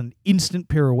 Magnussen does an instant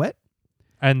pirouette.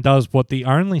 And does what the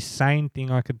only sane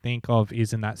thing I could think of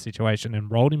is in that situation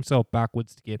and rolled himself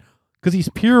backwards to get... Because he's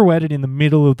pirouetted in the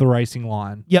middle of the racing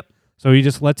line. Yep. So he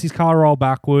just lets his car roll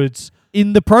backwards.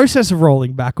 In the process of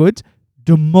rolling backwards,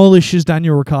 demolishes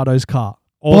Daniel Ricciardo's car.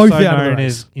 Also Both out of the known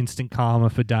race. as instant karma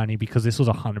for Danny because this was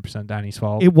 100% Danny's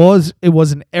fault. It was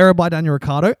an error by Daniel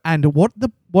Ricciardo. And what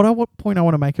point I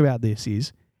want to make about this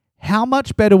is, how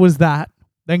much better was that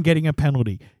than getting a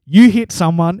penalty? You hit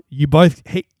someone, you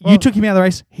took him out of the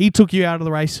race, he took you out of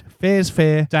the race. Fair's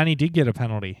fair. Danny did get a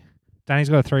penalty. Danny's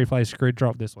got a 3-place grid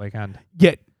drop this weekend.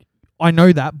 Yet, I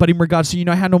know that, but in regards to, you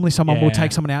know how normally someone will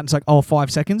take someone out and it's like,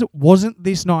 5 seconds? Wasn't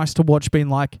this nice to watch being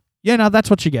like, yeah, no, that's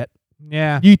what you get.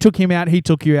 Yeah. You took him out, he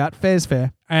took you out. Fair's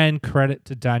fair. And credit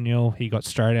to Daniel, he got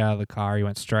straight out of the car. He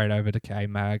went straight over to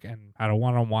K-Mag and had a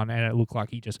one-on-one, and it looked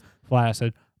like he just flat out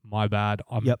said, my bad.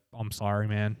 I'm sorry,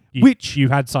 man. You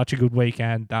had such a good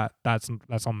weekend. That's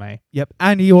on me. Yep.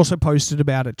 And he also posted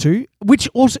about it too, which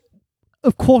also,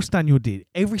 of course, Daniel did.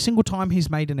 Every single time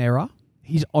he's made an error,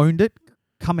 he's owned it,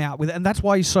 come out with it, and that's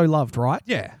why he's so loved, right?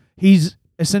 Yeah. He's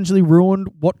essentially ruined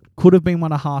what could have been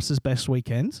one of Haas's best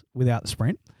weekends without the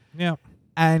sprint. Yeah.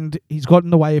 And he's got in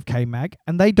the way of K-Mag,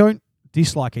 and they don't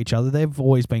dislike each other. They've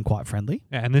always been quite friendly.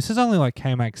 Yeah, and this is only like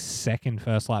K-Mag's second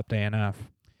first lap DNF.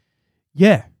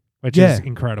 Yeah. Which is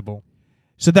incredible.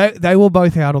 So they were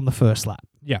both out on the first lap.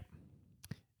 Yeah.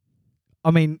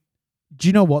 I mean, do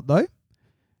you know what though?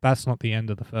 That's not the end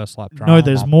of the first lap drama. No,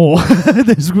 there's more.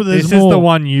 there's more. This is the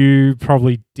one you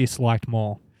probably disliked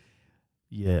more.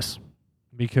 Yes.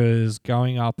 Because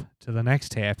going up to the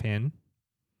next hairpin,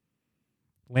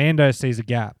 Lando sees a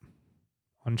gap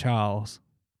on Charles,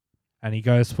 and he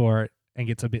goes for it and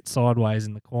gets a bit sideways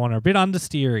in the corner, a bit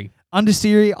understeery.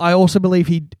 Understeery, I also believe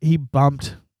he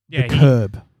bumped the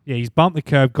curb. He's bumped the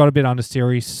curb, got a bit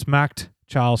understeery, smacked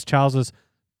Charles. Charles has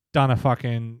done a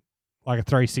fucking, like a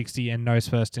 360 and nose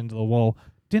first into the wall.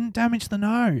 Didn't damage the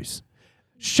nose.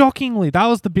 Shockingly, that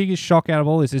was the biggest shock out of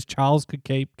all this, is Charles could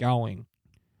keep going.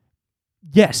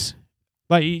 Yes.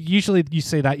 Like, usually you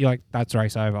see that, you're like, that's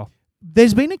race over.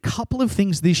 There's been a couple of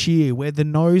things this year where the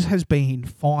nose has been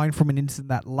fine from an incident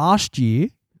that last year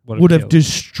would have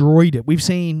destroyed it. We've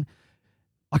seen,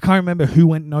 I can't remember who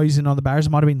went nose in on the barriers.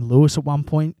 It might have been Lewis at one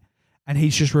point, and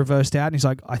he's just reversed out, and he's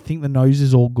like, I think the nose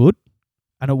is all good.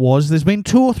 And it was. There's been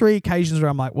 2 or 3 occasions where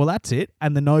I'm like, well, that's it,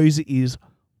 and the nose is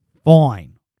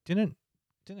fine. Didn't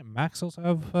Max also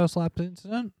have a first lap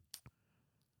incident?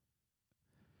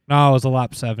 No, it was a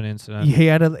lap 7 incident.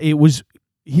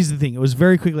 Here's the thing. It was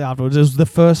very quickly afterwards. It was the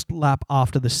first lap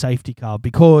after the safety car,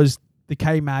 because the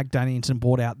K-Mag Danny Inson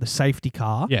brought out the safety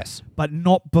car. Yes. But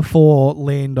not before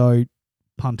Lando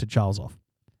punted Charles off.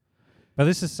 But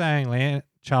this is saying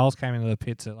Charles came into the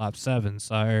pits at lap 7,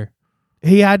 so...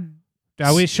 He had...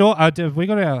 Are we sure? I think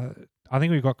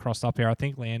we got crossed up here. I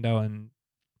think Lando and...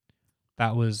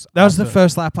 That was the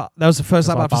first lap. That was the first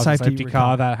lap after safety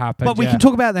car that happened. But we can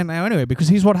talk about that now anyway, because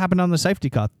here's what happened on the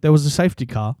safety car. There was a safety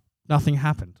car. Nothing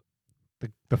happened.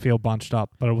 The field bunched up,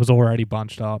 but it was already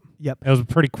bunched up. Yep. It was a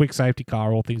pretty quick safety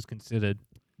car, all things considered.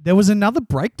 There was another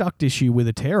brake duct issue with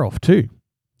a tear off too.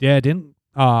 Yeah, didn't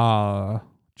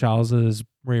Charles's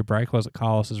rear brake, or was it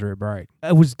Carlos's rear brake?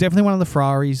 It was definitely one of the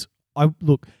Ferraris. I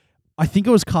think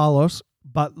it was Carlos,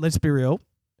 but let's be real.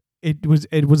 It was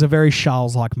a very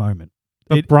Charles-like moment.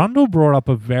 But Brundle brought up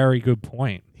a very good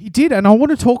point. He did, and I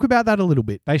want to talk about that a little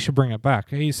bit. They should bring it back.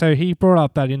 So he brought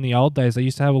up that in the old days, they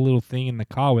used to have a little thing in the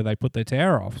car where they put their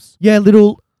tear-offs. Yeah,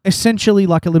 essentially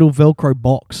like a little Velcro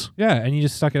box. Yeah, and you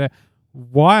just stuck it out.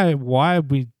 Why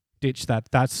we ditch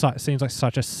that? That seems like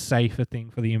such a safer thing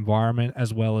for the environment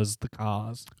as well as the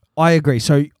cars. I agree.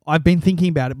 So I've been thinking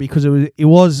about it because this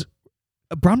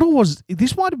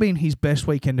might have been his best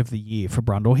weekend of the year for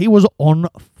Brundle. He was on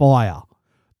fire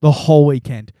the whole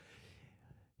weekend.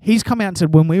 He's come out and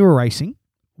said, when we were racing,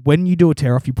 when you do a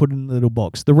tear off, you put it in the little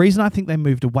box. The reason I think they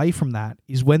moved away from that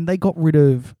is when they got rid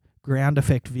of ground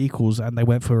effect vehicles and they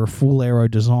went for a full aero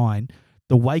design,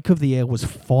 the wake of the air was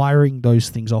firing those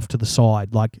things off to the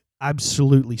side, like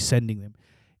absolutely sending them.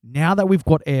 Now that we've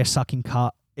got aero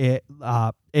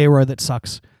that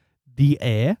sucks the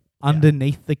air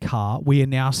underneath the car, we are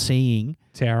now seeing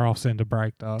tear-offs into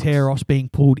brake ducts. Tear-offs being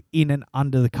pulled in and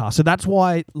under the car. So that's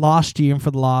why last year and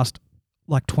for the last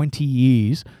 20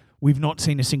 years, we've not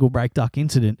seen a single brake duct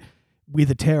incident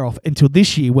with a tear-off until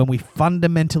this year when we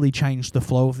fundamentally changed the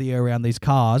flow of the air around these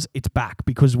cars. It's back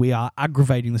because we are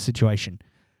aggravating the situation.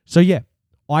 So yeah,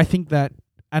 I think that,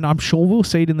 and I'm sure we'll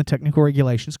see it in the technical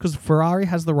regulations, because Ferrari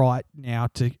has the right now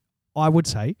to, I would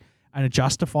say, and a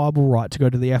justifiable right to go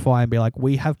to the FIA and be like,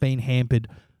 we have been hampered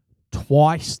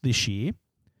twice this year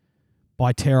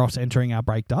by tear-offs entering our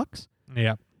brake ducts.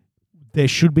 Yeah. There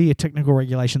should be a technical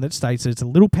regulation that states that it's a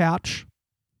little pouch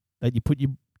that you put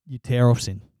your you tear offs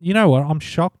in. You know what? I'm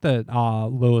shocked that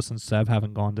Lewis and Seb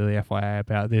haven't gone to the FIA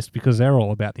about this because they're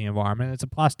all about the environment. It's a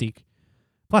plastic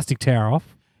tear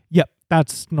off. Yep.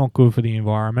 That's not good for the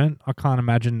environment. I can't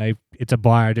imagine it's a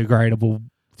biodegradable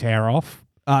tear off.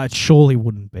 It surely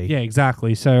wouldn't be. Yeah,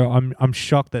 exactly. So I'm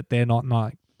shocked that they're not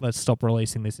let's stop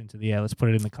releasing this into the air. Let's put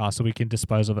it in the car so we can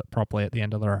dispose of it properly at the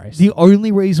end of the race. The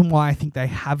only reason why I think they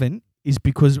haven't is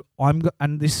because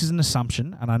and this is an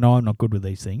assumption, and I know I'm not good with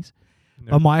these things,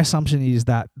 but my assumption is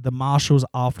that the marshals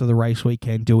after the race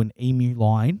weekend do an emu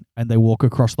line and they walk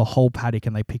across the whole paddock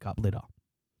and they pick up litter.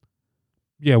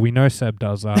 Yeah, we know Seb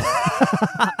does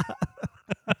that.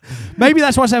 Maybe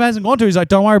that's why Seb hasn't gone to. He's like,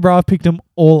 don't worry, bro, I've picked them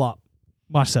all up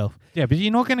myself. Yeah, but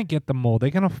you're not going to get them all. They're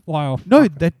going to fly off. No,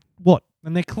 what?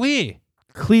 And they're clear.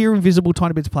 Clear, invisible,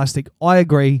 tiny bits of plastic. I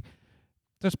agree.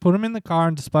 Just put them in the car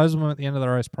and dispose of them at the end of the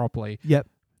race properly. Yep.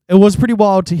 It was pretty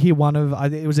wild to hear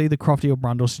it was either Crofty or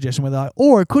Brundle's suggestion where they're like,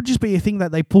 or it could just be a thing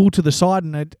that they pull to the side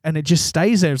and it just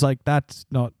stays there. It's like, that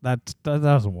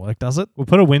doesn't work, does it? We'll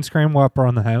put a windscreen wiper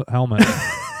on the helmet.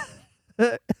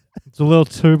 It's a little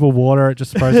tube of water. It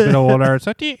just sprays a bit of water. It's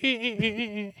like, there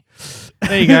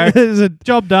you go. It's a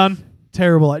Job done.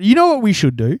 terrible idea. You know what we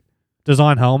should do?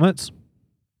 Design helmets.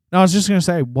 No, I was just going to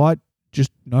say, why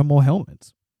just no more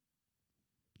helmets?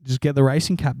 Just get the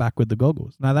racing cap back with the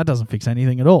goggles. No, that doesn't fix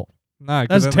anything at all. No,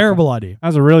 That's a terrible idea.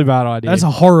 That's a really bad idea. That's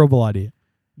a horrible idea.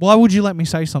 Why would you let me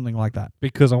say something like that?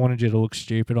 Because I wanted you to look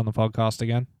stupid on the podcast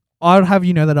again. I'd have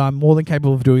you know that I'm more than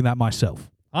capable of doing that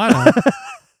myself. I know.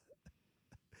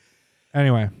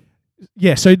 Anyway.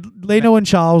 Yeah, so Leno and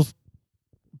Charles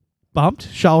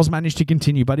bumped. Charles managed to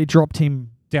continue, but it dropped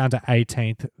him down to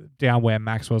 18th, down where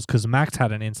Max was, because Max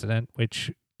had an incident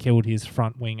which killed his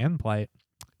front wing end plate.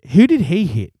 Who did he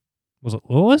hit? Was it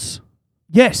Lewis?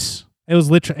 Yes. It was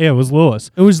literally, it was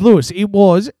Lewis. It was Lewis. It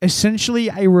was essentially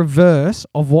a reverse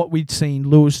of what we'd seen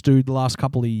Lewis do the last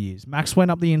couple of years. Max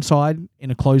went up the inside in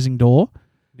a closing door.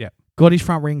 Yeah. Got his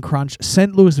front wing crunched,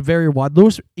 sent Lewis very wide.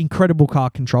 Lewis, incredible car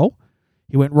control.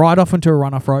 He went right off into a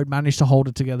runoff road, managed to hold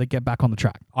it together, get back on the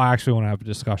track. I actually want to have a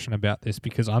discussion about this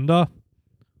because under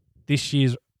this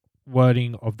year's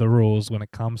wording of the rules when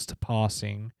it comes to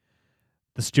passing,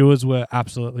 the stewards were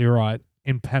absolutely right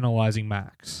in penalising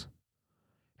Max.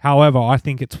 However, I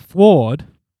think it's flawed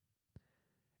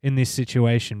in this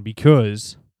situation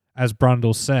because, as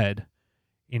Brundle said,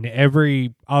 in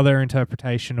every other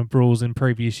interpretation of rules in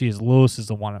previous years, Lewis is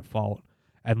the one at fault.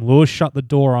 And Lewis shut the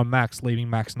door on Max, leaving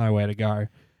Max nowhere to go.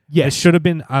 Yes. There should have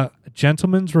been a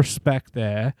gentleman's respect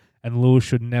there, and Lewis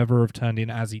should never have turned in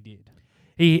as he did.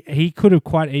 He could have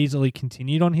quite easily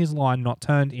continued on his line, not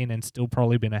turned in, and still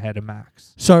probably been ahead of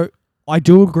Max. So I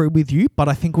do agree with you, but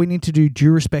I think we need to do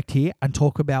due respect here and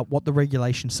talk about what the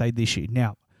regulations say this year.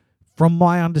 Now, from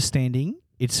my understanding,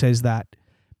 it says that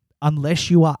unless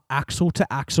you are axle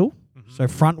to axle, so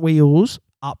front wheels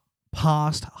up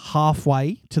past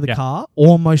halfway to the car,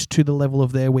 almost to the level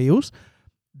of their wheels,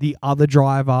 the other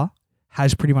driver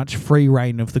has pretty much free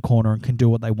reign of the corner and can do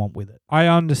what they want with it. I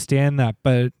understand that,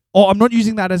 but... Oh, I'm not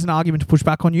using that as an argument to push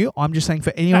back on you. I'm just saying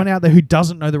for anyone out there who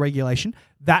doesn't know the regulation,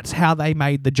 that's how they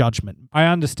made the judgment. I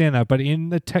understand that, but in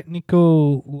the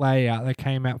technical layout that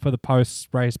came out for the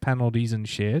post-race penalties and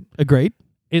shit... Agreed.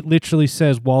 It literally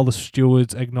says, while the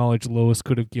stewards acknowledge Lewis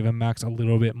could have given Max a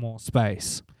little bit more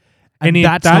space. And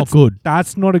that's not good.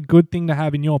 That's not a good thing to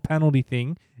have in your penalty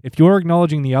thing. If you're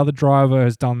acknowledging the other driver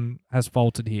has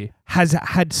faulted here. Has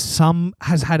had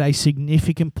a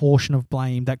significant portion of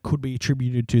blame that could be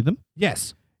attributed to them.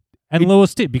 Yes. And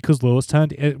Lewis did, because Lewis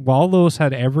while Lewis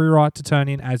had every right to turn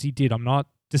in as he did. I'm not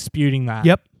disputing that.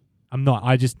 Yep. I'm not.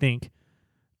 I just think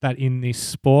that in this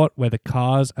sport where the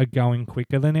cars are going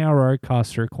quicker than our road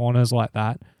cars through corners like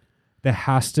that, there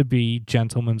has to be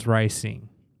gentleman's racing.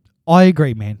 I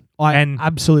agree, man. I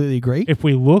absolutely agree. If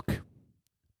we look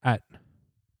at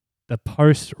the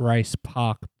post-race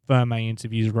Park Verme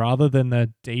interviews rather than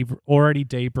the already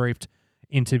debriefed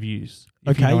intervieis.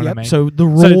 Okay, you know yep. I mean. So the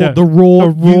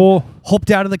raw,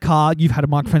 hopped out of the car, you've had a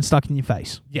microphone stuck in your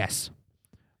face. Yes.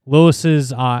 Lewis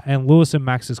and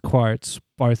Max's quotes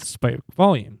both speak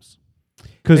volumes.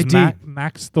 Because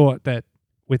Max thought that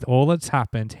with all that's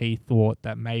happened, he thought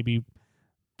that maybe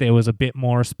there was a bit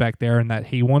more respect there and that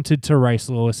he wanted to race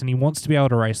Lewis and he wants to be able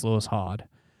to race Lewis hard.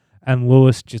 And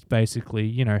Lewis just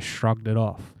basically, shrugged it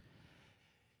off.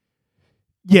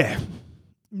 Yeah.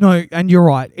 No, and you're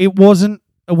right. It wasn't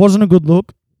a good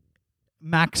look.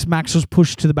 Max was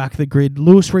pushed to the back of the grid.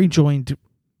 Lewis rejoined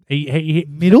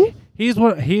middle. Here's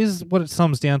what it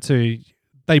sums down to.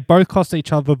 They both cost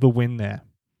each other the win there.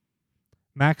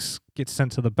 Max gets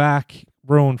sent to the back,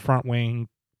 ruined front wing,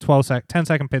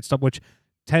 10-second pit stop, which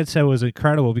Ted said was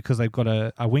incredible because they've got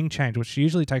a wing change, which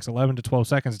usually takes 11 to 12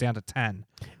 seconds down to 10.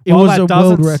 It was a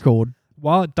world record.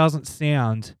 While it doesn't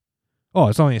sound,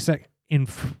 it's only a sec. In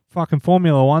fucking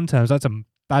Formula One terms,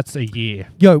 that's a year.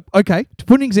 Yo, okay. To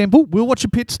put an example, we'll watch a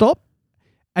pit stop,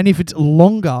 and if it's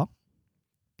longer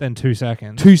than 2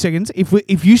 seconds, if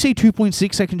you see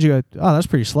 2.6 seconds, you go, oh, that's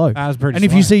pretty slow. That's pretty and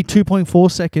slow. if you see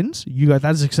 2.4 seconds, you go,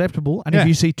 that's acceptable. And if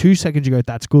you see 2 seconds, you go,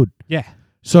 that's good. Yeah.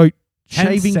 So 10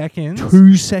 shaving seconds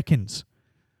 2 seconds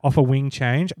off a wing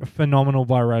change, phenomenal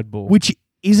by Red Bull. Which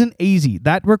isn't easy.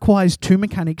 That requires two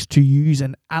mechanics to use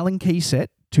an Allen key set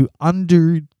to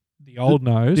undo the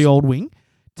old wing,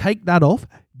 take that off.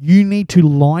 You need to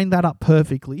line that up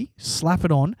perfectly, slap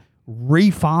it on,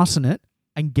 refasten it,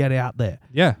 and get out there.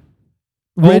 Yeah.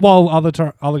 While other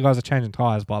guys are changing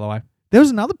tyres, by the way. There was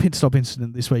another pit stop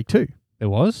incident this week too. There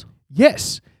was?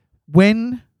 Yes.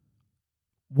 When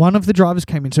one of the drivers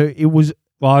came in, so it was...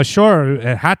 Well, I was sure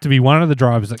it had to be one of the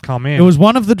drivers that come in. It was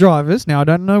one of the drivers. Now, I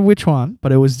don't know which one,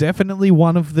 but it was definitely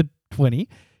one of the 20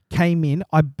 came in.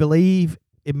 I believe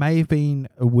it may have been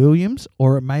a Williams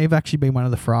or it may have actually been one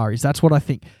of the Ferraris. That's what I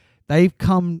think. They've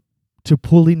come to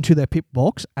pull into their pit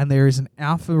box and there is an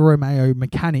Alfa Romeo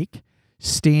mechanic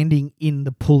standing in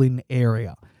the pull-in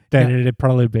area. Then it'd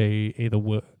probably be either...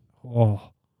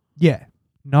 Yeah.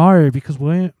 No, because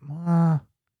William...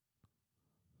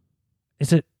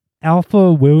 is it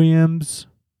Alpha Williams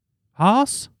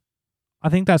Haas? I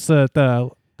think that's the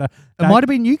it might have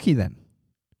been Yuki then.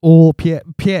 Or Pierre.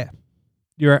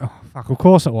 Of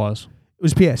course it was. It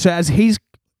was Pierre. So as he's...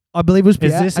 I believe it was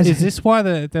Pierre. Is this why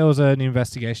there was an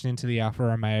investigation into the Alfa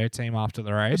Romeo team after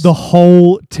the race? The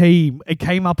whole team. It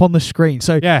came up on the screen.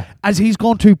 So yeah. As he's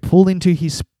gone to pull into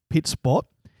his pit spot,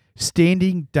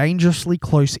 standing dangerously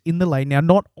close in the lane. Now,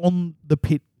 not on the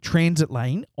pit transit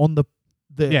lane, on the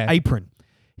apron.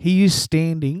 He is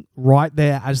standing right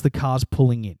there as the car's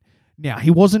pulling in. Now, he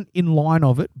wasn't in line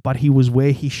of it, but he was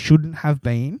where he shouldn't have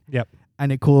been. Yep.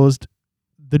 And it caused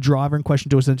the driver in question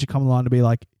to essentially come along to be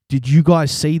like, did you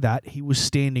guys see that? He was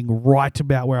standing right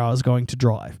about where I was going to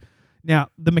drive. Now,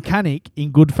 the mechanic,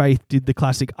 in good faith, did the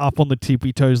classic up on the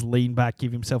tippy toes, lean back,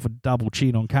 give himself a double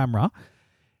chin on camera.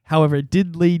 However, it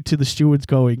did lead to the stewards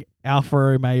going, Alfa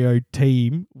Romeo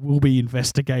team will be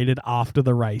investigated after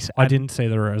the race. I didn't see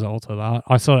the result of that.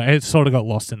 It sort of got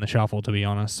lost in the shuffle, to be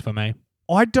honest, for me.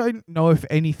 I don't know if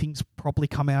anything's properly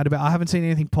come out about it. I haven't seen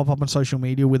anything pop up on social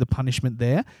media with a punishment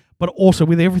there. But also,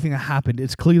 with everything that happened,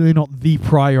 it's clearly not the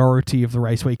priority of the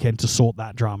race weekend to sort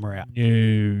that drama out.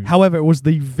 No. However, it was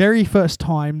the very first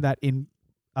time that in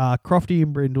Crafty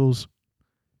and Brindle's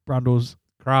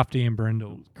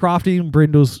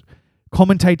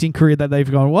commentating career that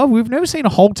they've gone, well, we've never seen a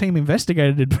whole team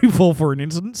investigated before for an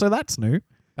incident, so that's new.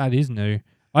 That is new.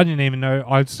 I didn't even know.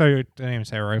 I didn't even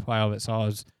see a replay of it, so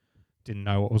I didn't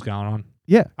know what was going on.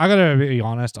 Yeah. I got to be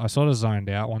honest, I sort of zoned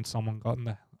out once someone got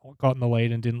in the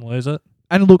lead and didn't lose it.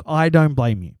 And look, I don't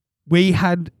blame you. We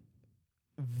had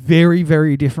very,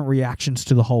 very different reactions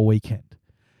to the whole weekend.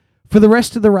 For the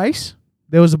rest of the race,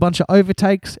 there was a bunch of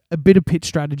overtakes, a bit of pit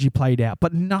strategy played out,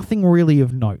 but nothing really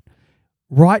of note.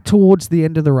 Right towards the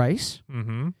end of the race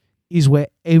is where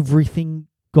everything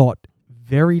got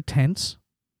very tense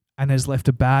and has left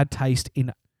a bad taste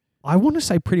in, I want to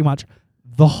say, pretty much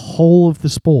the whole of the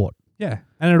sport. Yeah,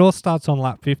 and it all starts on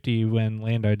lap 50 when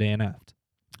Lando DNF'd.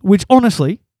 Which,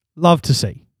 honestly, love to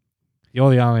see.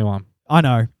 You're the only one. I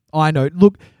know.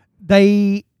 Look,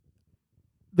 the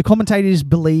commentators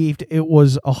believed it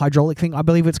was a hydraulic thing. I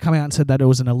believe it's come out and said that it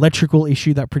was an electrical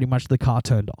issue that pretty much the car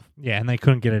turned off. Yeah, and they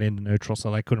couldn't get it into neutral,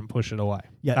 so they couldn't push it away.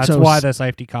 Yeah, that's why the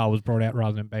safety car was brought out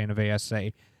rather than being a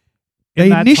VSC. They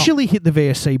initially hit the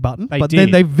VSC button,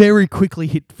 then they very quickly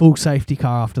hit full safety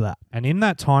car after that. And in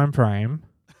that time frame...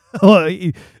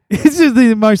 this is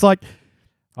the most like...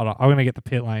 Hold on, I'm going to get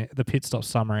the pit stop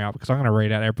summary up because I'm going to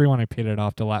read out everyone who pitted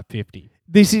after lap 50.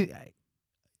 This is...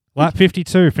 Lap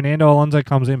 52, Fernando Alonso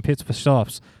comes in, pits for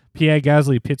softs. Pierre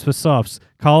Gasly pits for softs.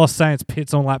 Carlos Sainz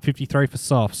pits on lap 53 for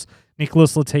softs.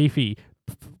 Nicholas Latifi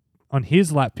on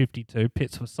his lap 52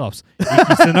 pits for softs. Yuki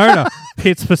Tsunoda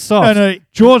pits for softs. No.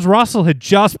 George Russell had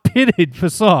just pitted for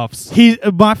softs.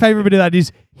 My favourite bit of that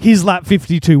is his lap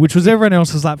 52, which was everyone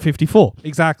else's lap 54.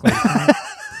 Exactly.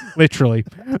 Literally.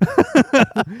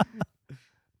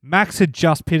 Max had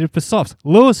just pitted for softs.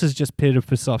 Lewis has just pitted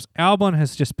for softs. Albon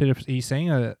has just pitted for... Are you seeing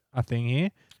a thing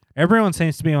here? Everyone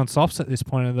seems to be on softs at this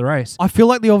point of the race. I feel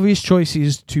like the obvious choice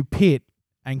is to pit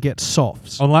and get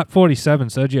softs. On lap 47,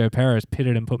 Sergio Perez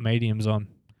pitted and put mediums on.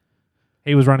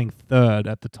 He was running third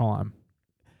at the time.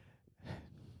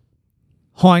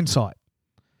 Hindsight.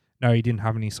 No, he didn't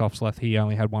have any softs left. He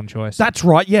only had one choice. That's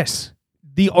right, yes.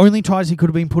 The only tyres he could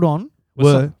have been put on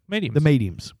were mediums. the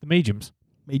mediums. The mediums.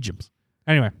 Mediums.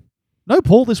 Anyway. No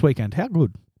Paul this weekend. How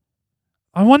good.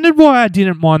 I wondered why I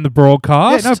didn't mind the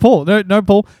broadcast. Yeah, no Paul. No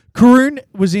Paul. Karoon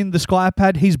was in the Sky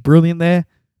iPad. He's brilliant there.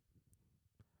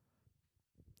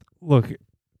 Look,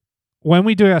 when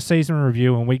we do our season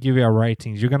review and we give you our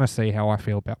ratings, you're going to see how I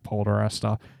feel about Paul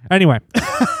DeRosta. Anyway.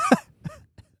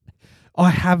 I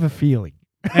have a feeling.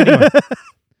 Anyway.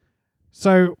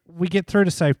 So we get through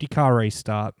to safety car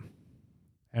restart.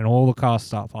 And all the cars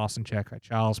start passing Checo.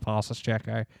 Charles passes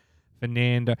Checo.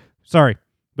 Fernando. Sorry.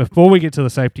 Before we get to the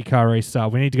safety car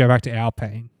restart, we need to go back to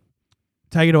Alpine.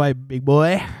 Take it away, big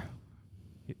boy.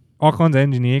 Ocon's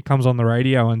engineer comes on the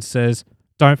radio and says,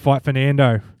 "Don't fight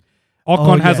Fernando."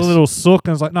 Ocon has a little sook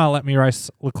and is like, "No, let me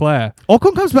race Leclerc."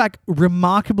 Ocon comes back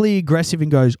remarkably aggressive and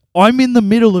goes, "I'm in the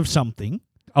middle of something.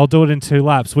 I'll do it in 2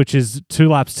 laps," which is 2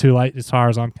 laps too late as far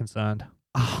as I'm concerned.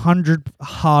 100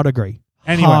 hard agree.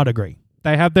 Anyway, hard agree.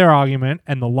 They have their argument,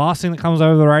 and the last thing that comes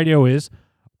over the radio is,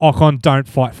 "Ocon, don't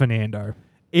fight Fernando."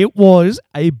 It was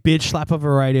a bitch slap of a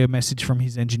radio message from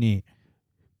his engineer.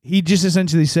 He just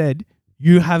essentially said,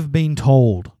 "You have been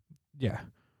told." Yeah.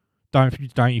 Don't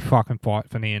you fucking fight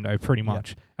Fernando, pretty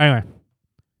much. Anyway,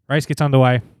 race gets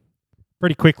underway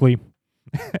pretty quickly.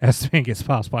 Esteban gets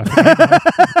passed by Fernando.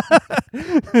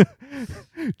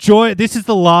 Joy. This is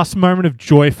the last moment of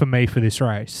joy for me for this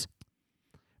race.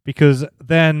 Because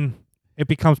then it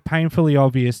becomes painfully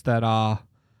obvious that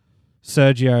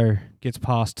Sergio gets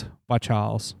passed by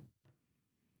Charles.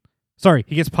 Sorry,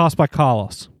 he gets passed by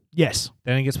Carlos. Yes.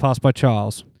 Then he gets passed by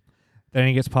Charles. Then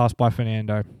he gets passed by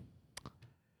Fernando.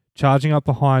 Charging up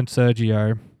behind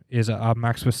Sergio is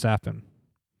Max Verstappen.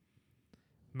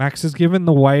 Max is given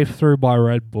the wave through by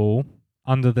Red Bull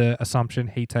under the assumption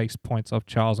he takes points off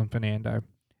Charles and Fernando.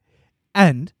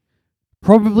 And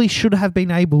probably should have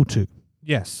been able to.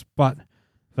 Yes, but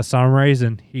for some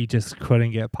reason, he just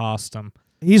couldn't get past them.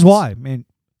 Here's why, man.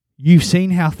 You've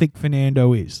seen how thick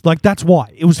Fernando is. Like, that's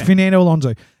why. It was Fernando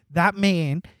Alonso. That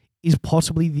man is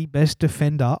possibly the best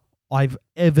defender I've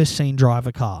ever seen drive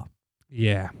a car.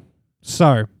 Yeah.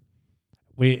 So,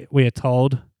 we are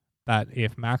told that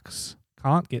if Max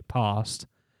can't get past,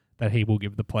 that he will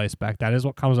give the place back. That is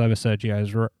what comes over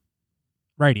Sergio's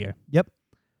radio. Yep.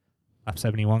 Lap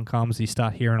 71 comes. You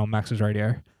start hearing on Max's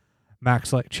radio,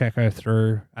 "Max let Checo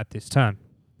through at this turn.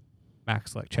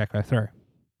 Max let Checo through.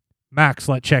 Max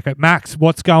let Checo. Max,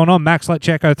 what's going on? Max let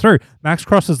Checo through." Max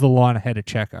crosses the line ahead of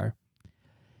Checo.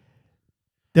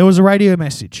 There was a radio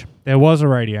message. There was a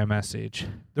radio message.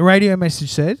 The radio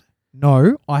message said,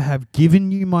 "No, I have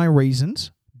given you my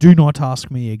reasons. Do not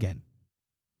ask me again."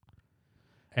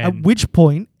 And at which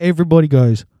point, everybody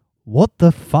goes, "What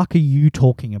the fuck are you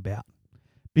talking about?"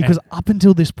 Because up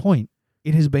until this point,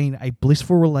 it has been a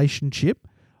blissful relationship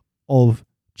of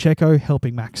Checo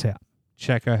helping Max out.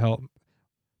 Checo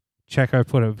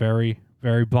put it very,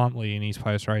 very bluntly in his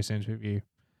post-race interview.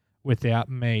 "Without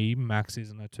me, Max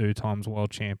isn't a 2 times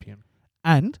world champion."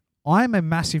 And I am a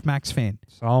massive Max fan.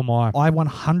 So am I. I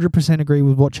 100% agree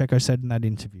with what Checo said in that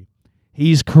interview.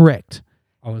 He is correct.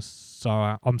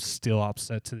 I'm still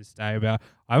upset to this day about,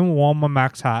 I haven't worn my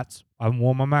Max hats. I haven't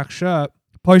worn my Max shirt.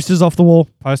 Posters off the wall.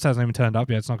 Post hasn't even turned up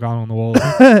yet. It's not going on the wall.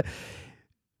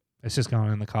 It's just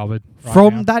going in the cupboard.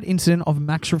 From that incident of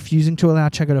Max refusing to allow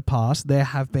Checo to pass, there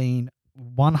have been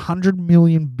 100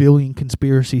 million billion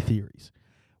conspiracy theories.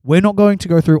 We're not going to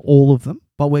go through all of them,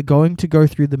 but we're going to go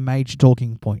through the major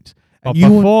talking points. But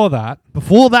before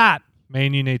that, me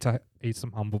and you need to eat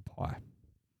some humble pie.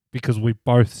 Because we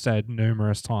both said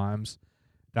numerous times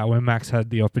that when Max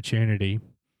had the opportunity,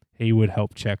 he would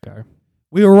help Checo.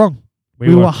 We were wrong.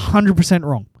 We were 100%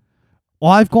 wrong.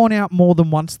 I've gone out more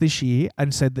than once this year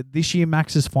and said that this year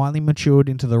Max has finally matured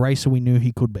into the racer we knew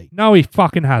he could be. No, he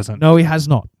fucking hasn't. No, he has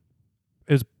not.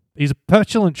 He's a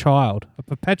petulant child.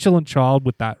 A petulant child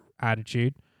with that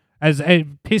attitude. As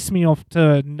it pissed me off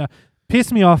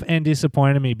and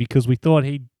disappointed me because we thought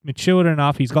he'd matured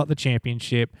enough. He's got the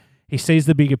championship. He sees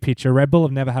the bigger picture. Red Bull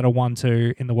have never had a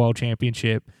 1-2 in the World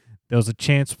Championship. There was a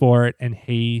chance for it, and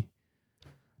he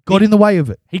got in the way of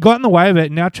it. He got in the way of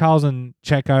it. Now Charles and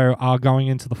Checo are going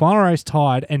into the final race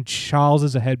tied, and Charles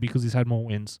is ahead because he's had more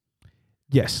wins.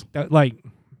 Yes. It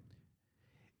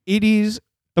is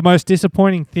the most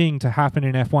disappointing thing to happen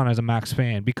in F1 as a Max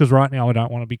fan, because right now I don't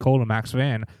want to be called a Max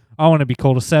fan. I want to be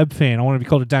called a Seb fan. I want to be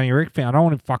called a Danny Rick fan. I don't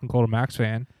want to be fucking called a Max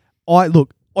fan.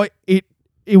 It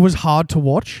was hard to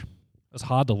watch. It was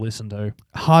hard to listen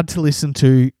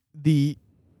to.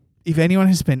 If anyone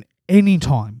has spent any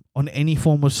time on any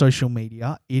form of social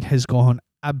media, it has gone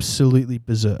absolutely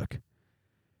berserk.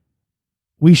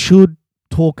 We should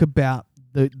talk about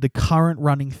the current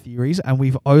running theories, and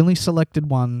we've only selected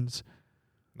ones.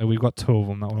 No, we've got two of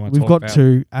them that we want to We've talk got about.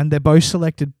 two, and they're both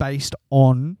selected based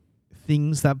on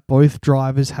things that both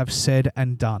drivers have said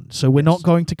and done. So we're not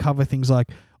going to cover things like,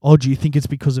 oh, do you think it's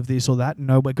because of this or that?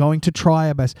 No, we're going to try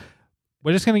our best.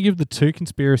 We're just going to give the two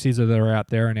conspiracies that are out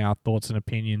there and our thoughts and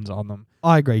opinions on them.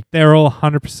 I agree. They're all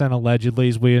 100%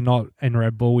 allegedly. We are not in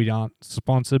Red Bull. We aren't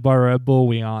sponsored by Red Bull.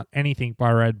 We aren't anything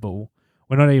by Red Bull.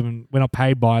 We're not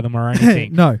paid by them or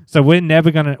anything. No. So we're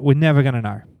never gonna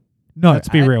know. No. Let's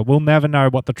be real. We'll never know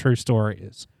what the true story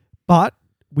is. But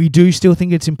we do still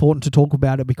think it's important to talk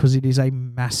about it because it is a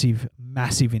massive,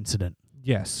 massive incident.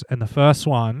 Yes. And the first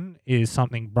one is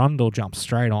something Brundle jumped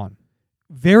straight on.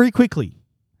 Very quickly.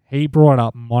 He brought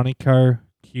up Monaco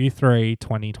Q3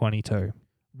 2022.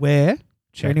 Where,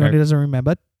 for anyone Checo. who doesn't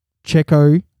remember,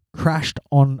 Checo crashed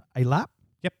on a lap.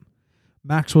 Yep.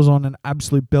 Max was on an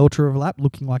absolute belter of a lap,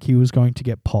 looking like he was going to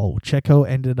get pole. Checo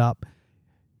ended up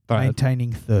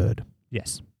maintaining third.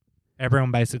 Yes.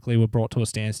 Everyone basically were brought to a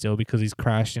standstill because he's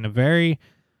crashed in a very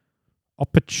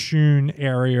opportune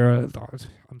area.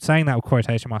 I'm saying that with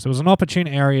quotation marks. It was an opportune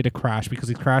area to crash because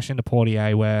he crashed into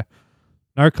Portier where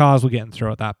no cars were getting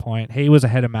through at that point. He was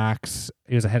ahead of Max.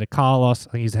 He was ahead of Carlos.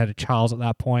 I think he was ahead of Charles at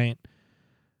that point.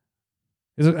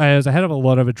 He was ahead of a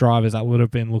lot of drivers that would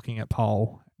have been looking at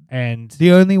pole. And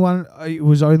the only one, it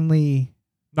was only...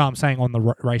 No, I'm saying on the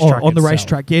racetrack on the itself.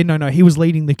 racetrack. Yeah, no, he was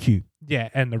leading the queue. Yeah,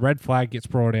 and the red flag gets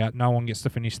brought out. No one gets to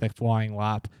finish their flying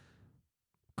lap.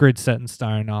 Grid set in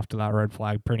stone after that red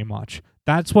flag, pretty much.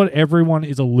 That's what everyone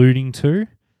is alluding to.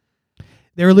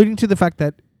 They're alluding to the fact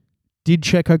that did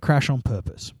Checo crash on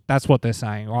purpose? That's what they're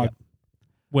saying. Yep.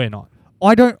 We're not.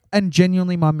 I don't, and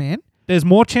genuinely, my man. There's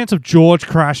more chance of George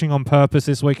crashing on purpose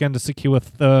this weekend to secure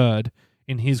third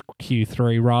in his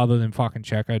Q3 rather than fucking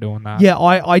Checo doing that. Yeah,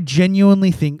 I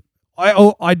genuinely think...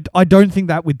 I don't think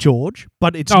that with George,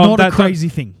 but it's not a crazy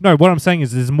thing. No, what I'm saying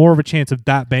is there's more of a chance of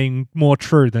that being more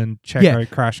true than Checo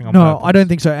crashing on No, purpose. I don't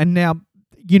think so. And now,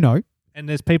 And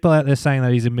there's people out there saying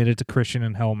that he's admitted to Christian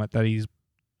and Helmet that he's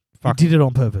he did it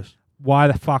on purpose. Why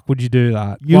the fuck would you do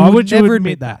that? Why would you never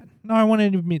admit that? No, I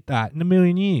wouldn't admit that in a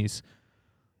million years.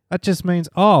 That just means,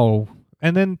 and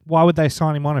then why would they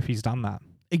sign him on if he's done that?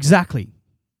 Exactly.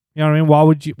 You know what I mean?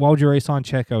 Why would you re-sign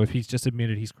Checo if he's just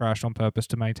admitted he's crashed on purpose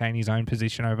to maintain his own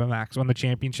position over Max when the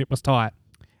championship was tight?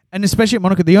 And especially at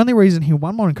Monaco, the only reason he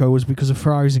won Monaco was because of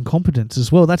Ferrari's incompetence as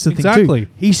well. That's the thing too.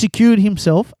 He secured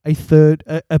himself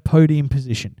a podium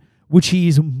position, which he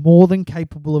is more than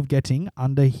capable of getting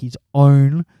under his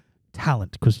own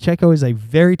talent. Because Checo is a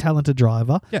very talented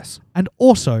driver. Yes. And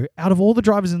also, out of all the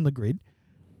drivers in the grid,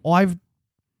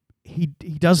 he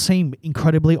does seem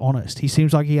incredibly honest. He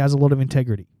seems like he has a lot of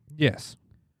integrity. Yes.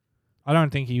 I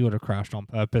don't think he would have crashed on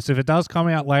purpose. If it does come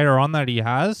out later on that he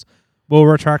has, we'll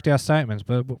retract our statements.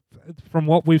 But from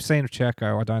what we've seen of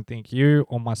Checo, I don't think you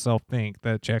or myself think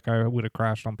that Checo would have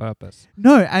crashed on purpose.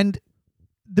 No, and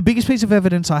the biggest piece of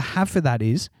evidence I have for that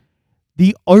is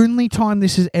the only time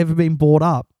this has ever been brought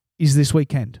up is this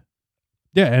weekend.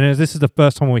 Yeah, and this is the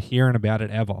first time we're hearing about it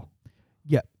ever.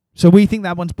 Yeah. So we think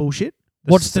that one's bullshit.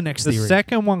 What's the next theory? The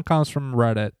second one comes from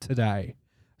Reddit today.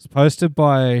 It's posted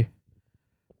by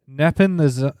Neppin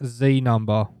the Z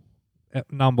number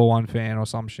one fan or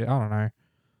some shit. I don't know.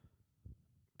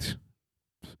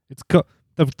 It's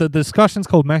the discussion's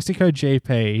called Mexico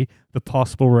GP, the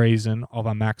possible reason of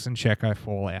a Max and Checo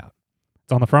fallout.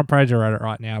 It's on the front page of Reddit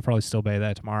right now. It'll probably still be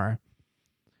there tomorrow.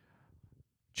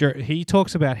 He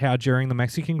talks about how during the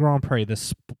Mexican Grand Prix,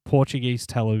 the Portuguese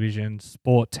television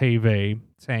Sport TV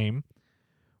team,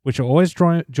 which are always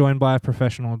joined by a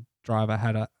professional driver,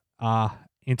 had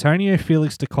Antonio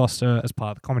Felix da Costa as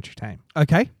part of the commentary team.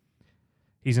 Okay.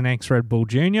 He's an ex-Red Bull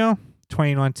Junior,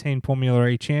 2019 Formula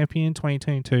E champion,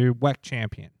 2022 WEC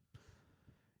champion.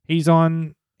 He's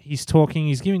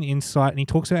giving insight, and he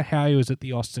talks about how he was at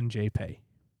the Austin GP.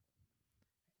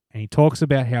 And he talks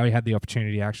about how he had the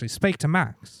opportunity to actually speak to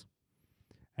Max.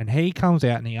 And he comes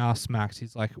out and he asks Max,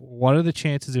 he's like, what are the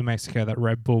chances in Mexico that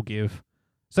Red Bull give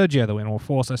Sergio the win or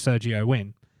force a Sergio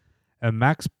win? And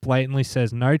Max blatantly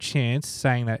says no chance,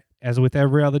 saying that, as with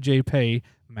every other GP,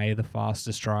 may the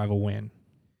fastest driver win.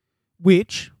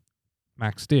 Which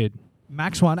Max did.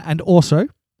 Max won, and also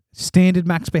standard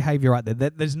Max behavior right there.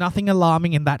 There's nothing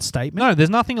alarming in that statement. No, there's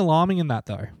nothing alarming in that,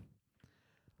 though.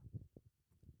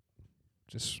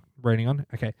 Just reading on.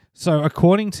 Okay. So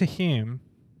according to him,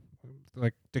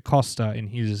 like Da Costa in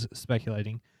his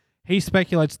speculating, he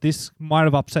speculates this might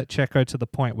have upset Checo to the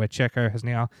point where Checo has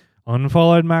now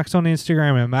unfollowed Max on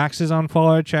Instagram and Max has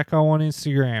unfollowed Checo on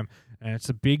Instagram. And it's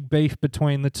a big beef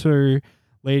between the two.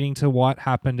 leading to what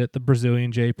happened at the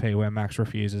Brazilian GP where Max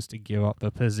refuses to give up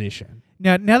the position.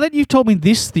 Now that you've told me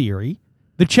this theory,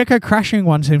 the Checo crashing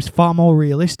one seems far more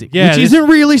realistic, Yeah, which isn't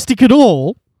realistic at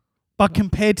all, but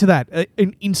compared to that,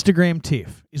 an Instagram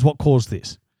tiff is what caused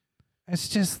this. It's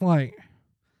just like,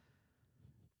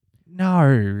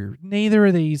 no, neither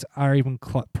of these are even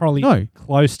probably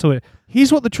close to it.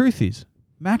 Here's what the truth is.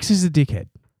 Max is a dickhead.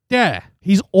 Yeah.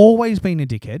 He's always been a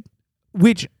dickhead,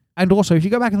 and also, if you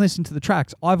go back and listen to the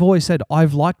tracks, I've always said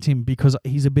I've liked him because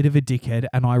he's a bit of a dickhead,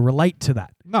 and I relate to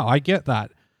that. No, I get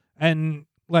that. And,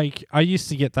 like, I used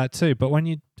to get that too, but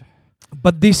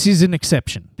But this is an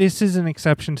exception. This is an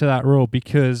exception to that rule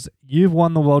because you've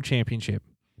won the World Championship.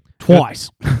 Twice.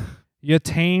 Your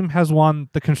team has won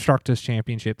the Constructors'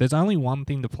 Championship. There's only one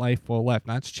thing to play for left,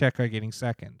 and that's Checo getting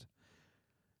second.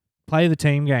 Play the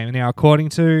team game. Now, according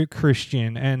to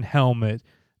Christian and Helmut,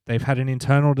 they've had an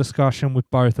internal discussion with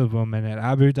both of them, and at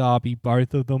Abu Dhabi,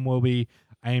 both of them will be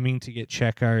aiming to get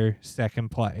Checo second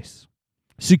place.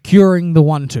 Securing the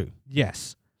 1-2.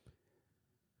 Yes.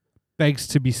 Begs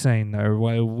to be seen, though.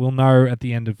 We'll know at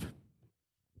the end of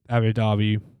Abu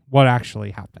Dhabi what actually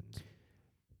happened.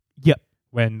 Yep.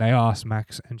 When they ask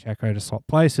Max and Checo to swap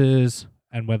places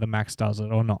and whether Max does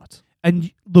it or not. And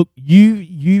look,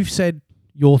 you've said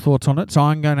your thoughts on it, so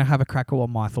I'm going to have a crack at what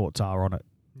my thoughts are on it.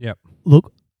 Yep.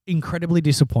 Look, incredibly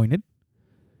disappointed.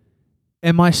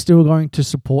 Am I still going to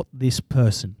support this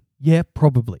person? Yeah,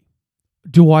 probably.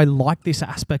 Do I like this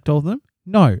aspect of them?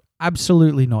 No,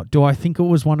 absolutely not. Do I think it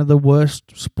was one of the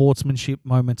worst sportsmanship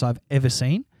moments I've ever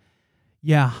seen?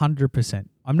 Yeah, 100%.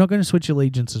 I'm not going to switch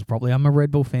allegiances probably. I'm a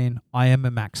Red Bull fan. I am a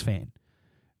Max fan.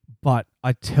 But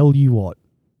I tell you what.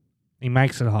 He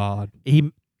makes it hard.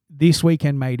 This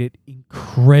weekend made it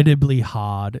incredibly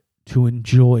hard to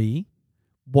enjoy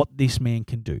what this man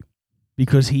can do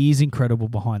because he is incredible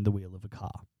behind the wheel of a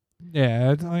car.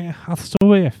 Yeah, I'll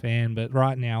still be a fan, but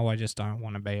right now I just don't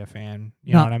want to be a fan.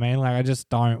 You know what I mean? Like, I just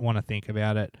don't want to think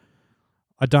about it.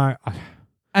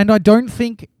 And I don't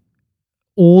think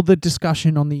all the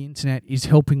discussion on the internet is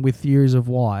helping with theories of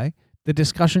why. The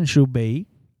discussion should be,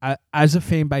 as a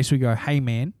fan base, we go, hey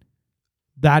man,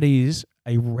 that is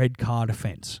a red card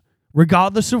offence.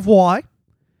 Regardless of why,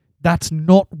 that's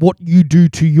not what you do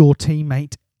to your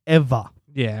teammate ever.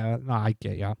 Yeah, no, I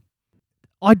get you.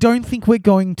 I don't think we're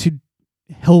going to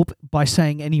help by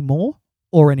saying any more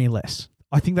or any less.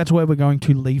 I think that's where we're going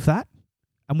to leave that,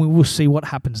 and we will see what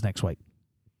happens next week.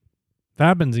 If that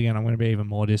happens again, I'm going to be even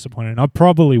more disappointed. I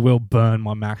probably will burn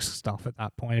my Max stuff at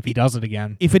that point if he does it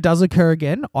again. If it does occur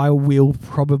again, I will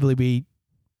probably be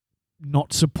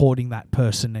not supporting that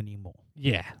person anymore.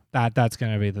 Yeah, that's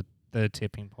going to be the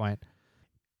tipping point.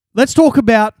 Let's talk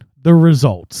about the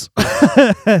results.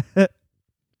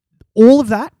 All of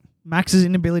that, Max's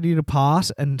inability to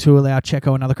pass and to allow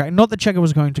Checo another crack. Not that Checo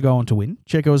was going to go on to win.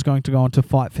 Checo was going to go on to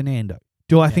fight Fernando.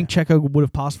 Do I think Checo would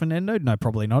have passed Fernando? No,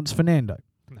 probably not. It's Fernando.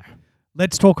 No.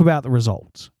 Let's talk about the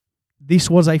results. This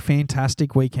was a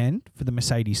fantastic weekend for the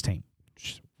Mercedes team.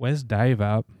 Where's Dave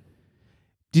up?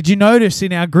 Did you notice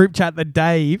in our group chat that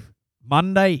Dave,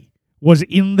 Monday, was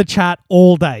in the chat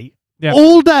all day? Yep.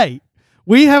 All day.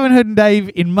 We haven't heard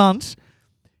Dave in months.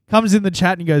 Comes in the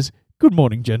chat and he goes, "Good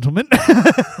morning, gentlemen,"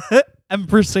 and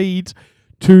proceeds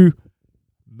to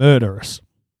murder us.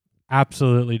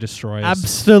 Absolutely destroy us.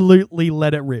 Absolutely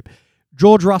let it rip.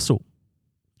 George Russell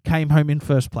came home in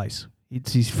first place.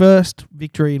 It's his first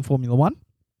victory in Formula One.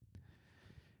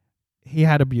 He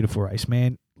had a beautiful race,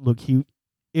 man. Look,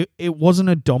 it wasn't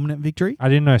a dominant victory. I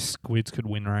didn't know squids could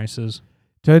win races.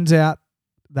 Turns out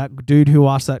that dude who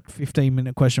asked that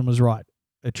 15-minute question was right.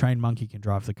 A trained monkey can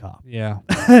drive the car. Yeah.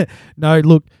 No,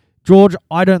 look, George,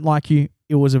 I don't like you.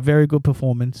 It was a very good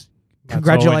performance.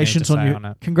 Congratulations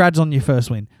congrats on your first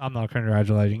win. I'm not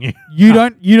congratulating you. You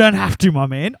don't have to, my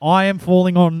man. I am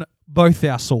falling on both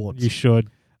our swords. You should.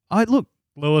 Look,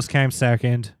 Lewis came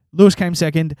second.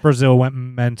 Brazil went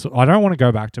mental. I don't want to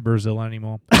go back to Brazil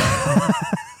anymore.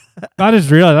 That is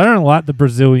real. I don't like the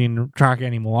Brazilian track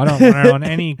anymore. I don't want it on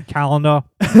any calendar.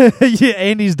 Yeah,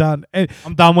 Andy's done.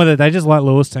 I'm done with it. They just like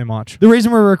Lewis too much. The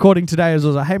reason we're recording today is I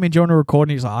was like, hey man, do you want to record?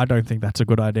 And he's like, I don't think that's a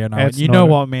good idea. No, you know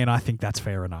what, man? I think that's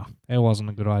fair enough. It wasn't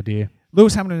a good idea.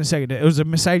 Lewis Hamilton in second. It was a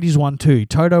Mercedes 1-2.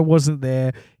 Toto wasn't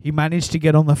there. He managed to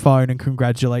get on the phone and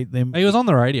congratulate them. He was on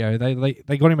the radio.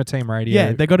 They got him a team radio.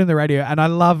 Yeah, they got him the radio. And I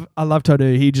love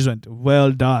Toto. He just went,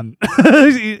 well done.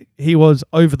 He was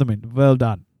over the moon. Well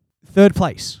done. Third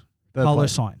place,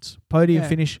 Carlos Sainz. Podium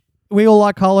finish. We all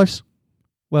like Carlos.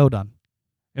 Well done.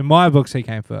 In my books, he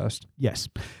came first. Yes.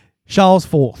 Charles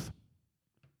fourth.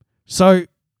 So,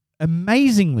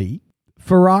 amazingly,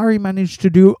 Ferrari managed to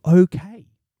do okay.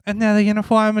 And now they're going to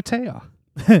fly Mattia.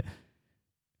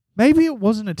 Maybe it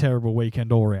wasn't a terrible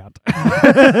weekend all round.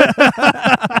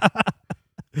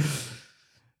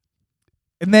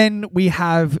 And then we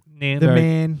have Nando. the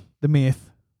man, the myth,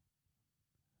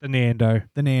 The Nando.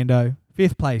 the Nando.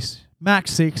 5th place.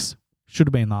 Max 6th. Should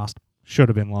have been last. Should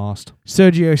have been last.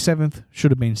 Sergio 7th.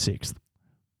 Should have been 6th.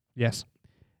 Yes.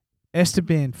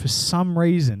 Esteban, for some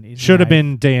reason, is Should have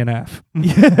in been DNF.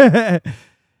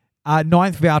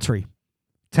 9th, Valtteri.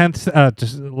 10th,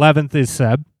 11th is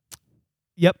Seb.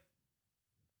 Yep.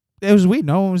 It was weird.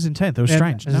 No one was in 10th. It was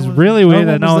strange. It's really weird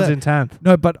that no one's in 10th.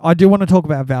 No, but I do want to talk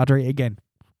about Valtteri again.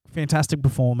 Fantastic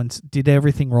performance. Did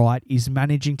everything right. Is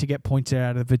managing to get points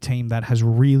out of a team that has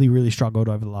really, really struggled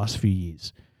over the last few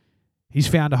years. He's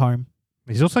found a home.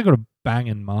 He's also got a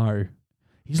banging mo.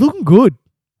 He's looking good.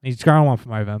 He's going one for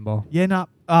November. Yeah, no.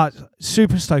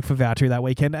 Super stoked for Valtteri that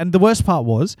weekend. And the worst part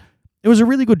was, it was a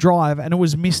really good drive and it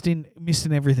was missed in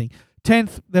everything.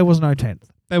 10th, there was no 10th.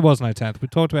 There was no 10th. We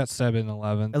talked about Seb in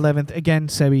 11th. 11th, again,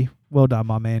 Sebi. Well done,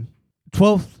 my man.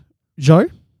 12th, Joe.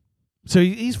 So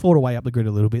he's fought away up the grid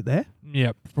a little bit there.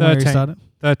 Yep. From where he started.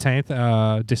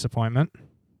 13th, disappointment.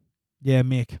 Yeah,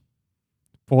 Mick.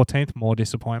 14th, more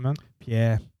disappointment.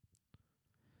 Yeah.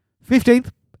 15th,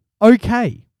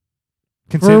 okay.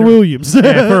 For a Consider- Williams.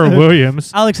 Yeah, for a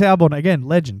Williams. Alex Albon, again,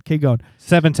 legend. Keep going.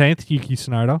 17th, Yuki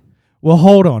Tsunoda. Well,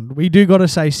 hold on. We do got to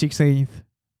say 16th,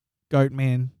 Goat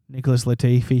Man, Nicholas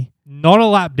Latifi. Not a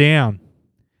lap down.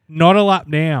 Not a lap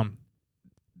down.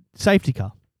 Safety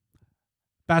car.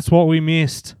 That's what we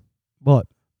missed. What?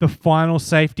 The final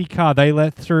safety car. They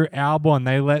let through Albon.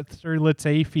 They let through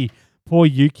Latifi. Poor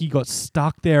Yuki got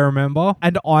stuck there, remember?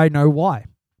 And I know why.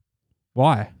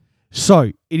 Why?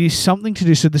 So, it is something to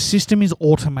do. So, the system is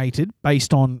automated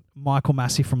based on Michael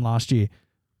Massey from last year.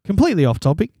 Completely off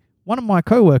topic. One of my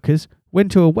co-workers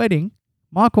went to a wedding.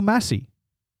 Michael Massey.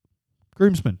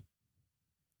 Groomsman.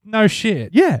 No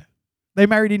shit. Yeah. They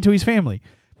married into his family.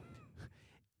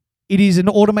 It is an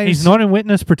automated... He's not in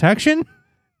witness protection?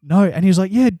 No, and he was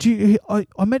like, yeah,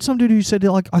 I met some dude who said,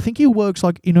 like, I think he works,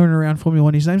 like, in and around Formula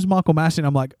 1. His name's Michael Massey. And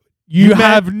I'm like, you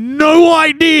have no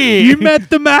idea. You met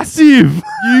the massive.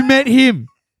 You met him.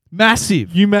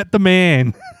 Massive. You met the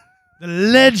man. The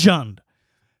legend.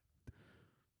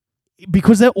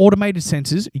 Because they're automated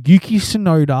sensors, Yuki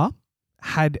Tsunoda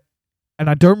had, and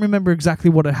I don't remember exactly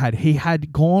what it had, he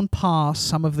had gone past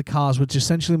some of the cars, which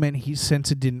essentially meant his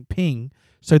sensor didn't ping,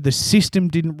 so the system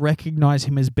didn't recognize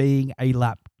him as being a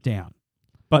lap down.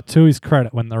 But to his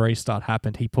credit, when the restart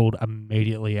happened, he pulled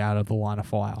immediately out of the line of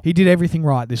fire. He did everything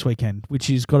right this weekend, which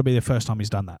has got to be the first time he's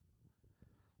done that.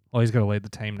 Well, he's got to lead the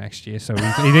team next year, so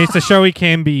he needs to show he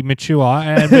can be mature.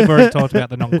 And we've already talked about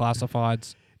the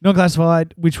non-classifieds.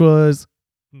 Non-classified, which was...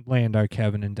 Lando,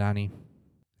 Kevin, and Danny.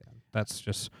 That's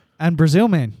just... And Brazil,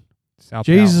 man. South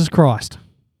Jesus Christ.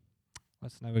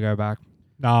 Let's never go back.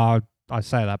 No, I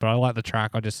say that, but I like the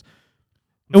track. It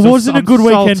wasn't a good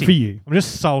weekend salty. for you. I'm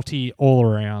just salty all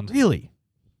around. Really?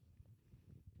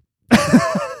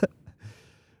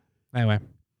 Anyway.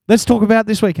 Let's talk about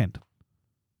this weekend.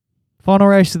 Final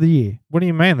race of the year. What do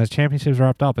you mean? The championship's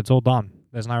wrapped up. It's all done.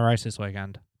 There's no race this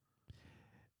weekend.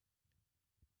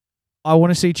 I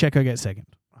want to see Checo get second.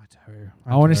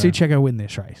 I want to see Checo win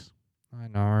this race. I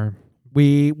know.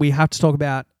 We have to talk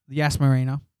about the Yas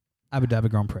Marina Abu Dhabi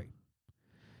Grand Prix.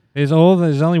 There's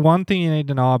only one thing you need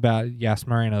to know about Yas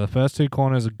Marina. The first two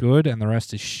corners are good and the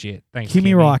rest is shit. Thanks,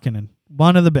 Kimi Räikkönen,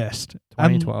 one of the best.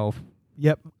 2012.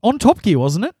 Yep. On Top Gear,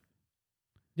 wasn't it?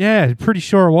 Yeah, pretty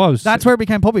sure it was. That's where it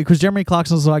became popular because Jeremy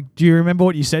Clarkson was like, do you remember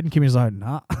what you said? And Kimi's like,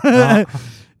 nah.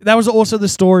 That was also the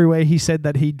story where he said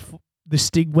that the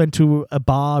Stig went to a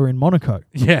bar in Monaco.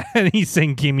 Yeah, and he's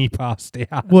seen Kimi passed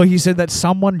out. Well, he said that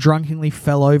someone drunkenly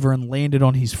fell over and landed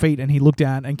on his feet, and he looked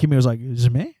down, and Kimi was like, is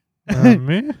it me?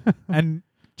 Me? And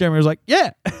Jeremy was like,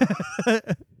 yeah.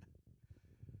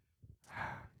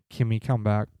 Kimi, come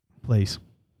back. Please.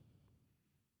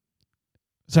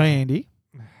 So, Andy.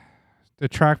 The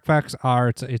track facts are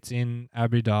it's in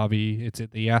Abu Dhabi. It's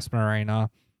at the Yas Marina.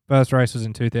 First race was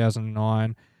in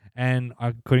 2009. And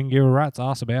I couldn't give a rat's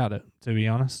ass about it, to be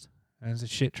honest. It's a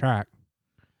shit track.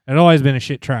 It's always been a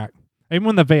shit track. Even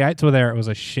when the V8s were there, it was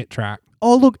a shit track.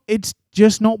 Oh, look, it's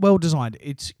just not well designed.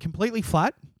 It's completely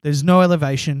flat. There's no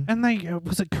elevation. And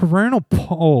was it Karun or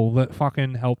Paul that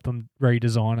fucking helped them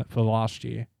redesign it for last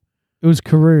year? It was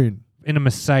Karun. In a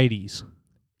Mercedes.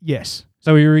 Yes.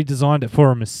 So we redesigned it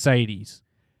for a Mercedes.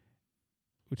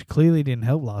 Which clearly didn't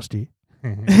help last year.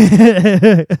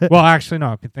 Well, actually,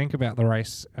 no. If you think about the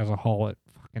race as a whole, it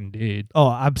fucking did.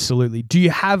 Oh, absolutely. Do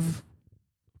you have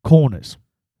corners?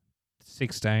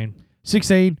 16.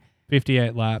 16.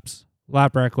 58 laps.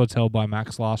 Lap records held by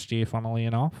Max last year, funnily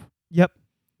enough. Yep.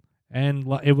 And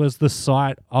it was the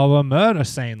site of a murder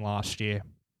scene last year.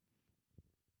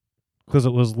 Because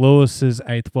it was Lewis's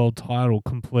 8th world title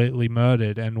completely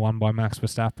murdered and won by Max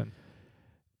Verstappen.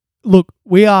 Look,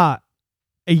 we are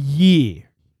a year.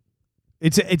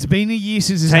 It's been a year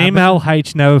since this Team happened.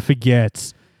 LH never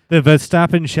forgets. The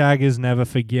Verstappen shaggers never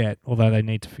forget, although they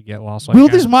need to forget last week. Will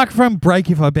this microphone break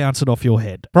if I bounce it off your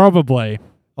head? Probably.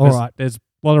 All right. There's a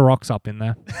lot of rocks up in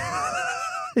there.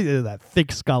 That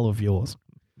thick skull of yours.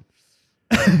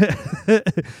 And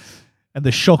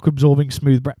the shock-absorbing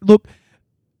smooth brain. Look,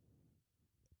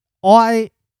 I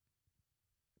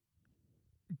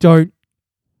don't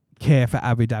care for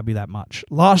Abu Dhabi that much.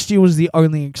 Last year was the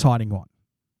only exciting one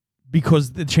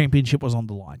because the championship was on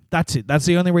the line. That's it. That's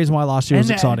the only reason why last year was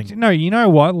exciting. No, you know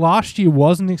what? Last year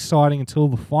wasn't exciting until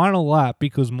the final lap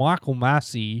because Michael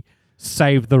Massey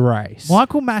saved the race.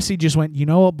 Michael Massey just went, you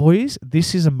know what, boys?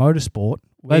 This is a motorsport.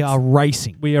 We are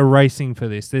racing. We are racing for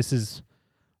this. This is,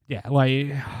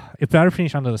 if they had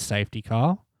finished under the safety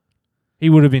car, he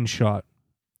would have been shot.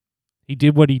 He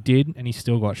did what he did, and he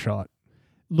still got shot.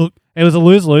 Look, it was a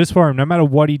lose-lose for him. No matter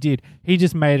what he did, he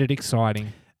just made it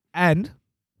exciting. And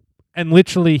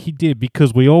literally, he did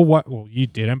because we all well, you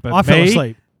didn't, but I fell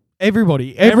asleep.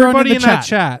 Everybody in that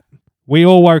chat, we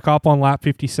all woke up on lap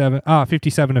 57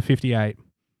 to 58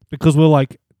 because we're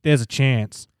like, there's a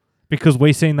chance because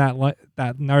we seen that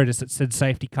notice that said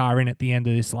safety car in at the end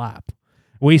of this lap.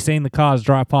 We seen the cars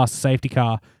drive past the safety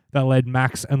car that led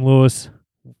Max and Lewis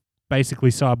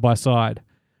basically side by side.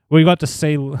 We got to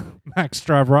see Max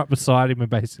drive right beside him and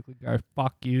basically go,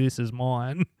 fuck you, this is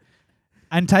mine.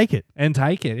 And take it.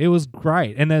 It was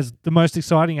great. And there's the most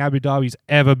exciting Abu Dhabi's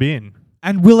ever been.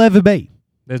 And will ever be.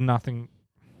 There's nothing.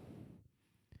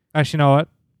 Actually, you know what?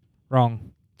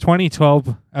 Wrong.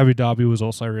 2012 Abu Dhabi was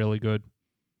also really good.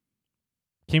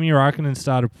 Kimi Räikkönen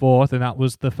started 4th, and that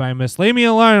was the famous, leave me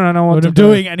alone, I know what I'm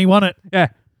doing. And he won it. Yeah.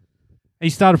 He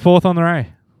started 4th on the race.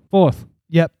 4th.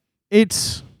 Yep.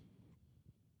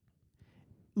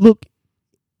 Look,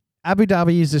 Abu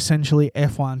Dhabi is essentially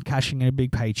F1 cashing in a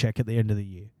big paycheck at the end of the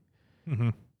year. Mm-hmm.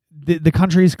 The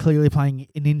country is clearly paying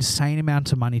an insane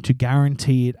amount of money to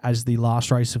guarantee it as the last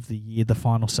race of the year, the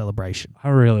final celebration. I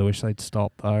really wish they'd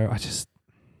stop, though.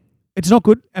 It's not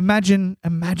good. Imagine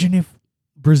if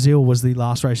Brazil was the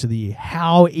last race of the year.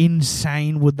 How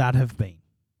insane would that have been?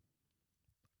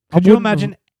 Could you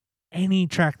imagine any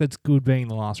track that's good being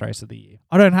the last race of the year?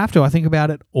 I don't have to. I think about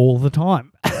it all the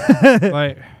time.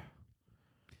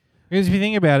 Because if you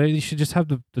think about it, you should just have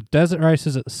the desert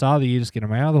races at the start of the year, just get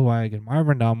them out of the way, get them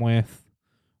over and done with.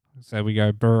 So we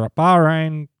go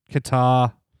Bahrain,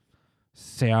 Qatar,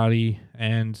 Saudi,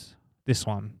 and this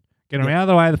one. Get them out of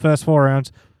the way the first 4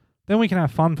 rounds. Then we can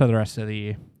have fun for the rest of the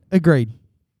year. Agreed.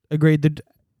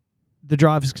 The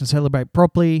drivers can celebrate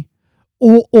properly.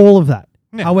 All of that.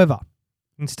 Yeah. However,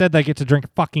 instead they get to drink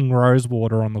fucking rose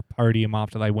water on the podium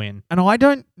after they win. And I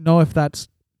don't know if that's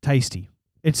tasty.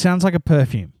 It sounds like a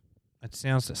perfume. It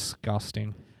sounds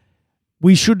disgusting.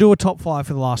 We should do a top 5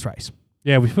 for the last race.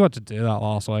 Yeah, we forgot to do that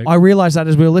last week. I realised that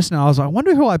as we were listening. I was like, I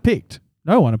wonder who I picked.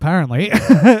 No one, apparently.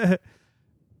 I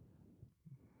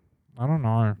don't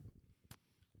know.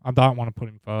 I don't want to put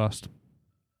him first.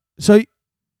 So,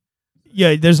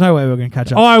 yeah, there's no way we're going to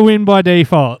catch up. I win by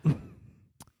default.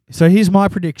 So here's my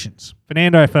predictions.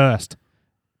 Fernando first.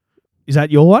 Is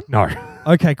that your one? No.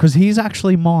 Okay, because he's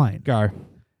actually mine. Go.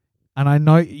 And I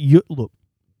know you... Look.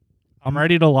 I'm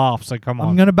ready to laugh, so come on.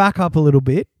 I'm going to back up a little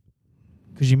bit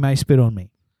because you may spit on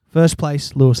me. First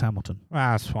place, Lewis Hamilton.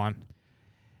 That's fine.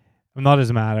 I'm not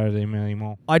as mad at him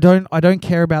anymore. I don't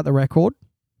care about the record,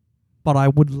 but I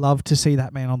would love to see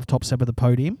that man on the top step of the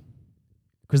podium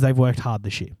because they've worked hard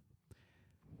this year.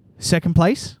 Second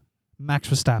place, Max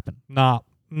Verstappen.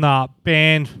 Nah,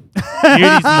 banned.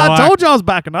 I told you I was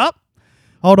backing up.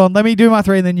 Hold on, let me do my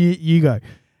 3 and then you go.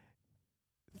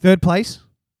 Third place,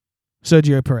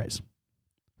 Sergio Perez.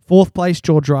 Fourth place,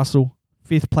 George Russell.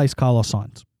 Fifth place, Carlos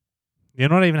Sainz. You're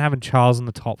not even having Charles in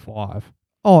the top 5.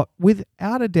 Oh,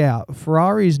 without a doubt,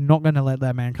 Ferrari is not going to let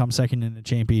that man come second in the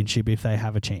championship if they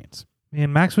have a chance.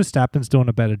 Man, Max Verstappen's doing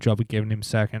a better job of giving him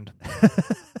second.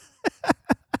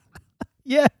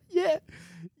 Yeah.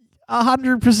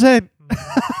 100%.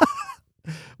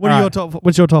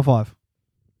 What's your top 5?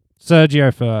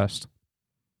 Sergio first.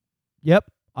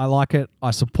 Yep, I like it.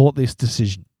 I support this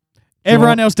decision.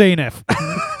 Everyone else DNF.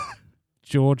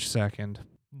 George second.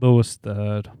 Lewis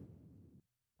third.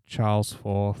 Charles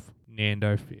fourth.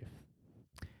 Nando fifth.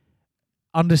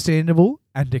 Understandable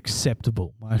and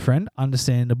acceptable, my friend.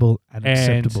 Understandable and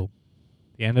acceptable.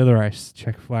 The end of the race.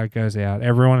 Check flag goes out.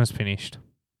 Everyone has finished.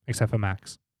 except for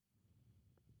Max.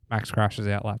 Max crashes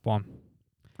out lap 1.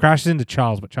 Crashes into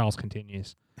Charles, but Charles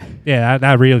continues. Yeah,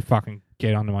 that really fucking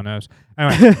get under my nerves.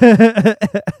 Anyway,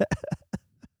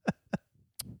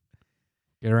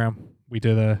 get around. We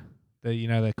do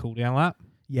the cool down lap.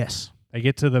 Yes. They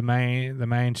get to the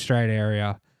main straight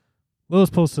area. Lewis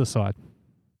pulls to the side.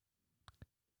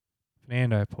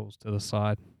 Fernando pulls to the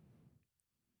side.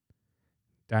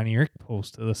 Danny Rick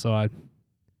pulls to the side.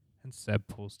 And Seb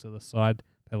pulls to the side.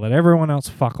 They let everyone else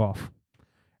fuck off.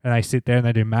 And they sit there and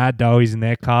they do mad doughies in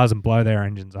their cars and blow their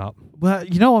engines up. Well,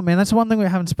 you know what, man? That's one thing we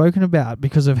haven't spoken about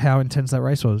because of how intense that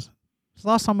race was. It's the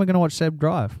last time we're going to watch Seb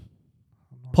drive.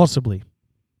 Possibly.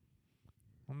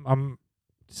 I'm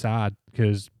sad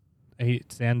because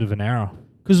it's the end of an era.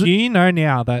 Because you know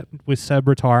now that with Seb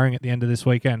retiring at the end of this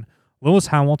weekend, Lewis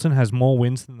Hamilton has more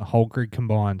wins than the whole grid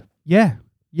combined. Yeah,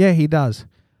 he does.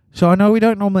 So I know we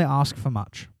don't normally ask for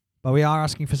much, but we are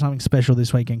asking for something special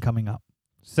this weekend coming up.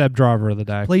 Seb driver of the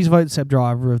day. Please vote Seb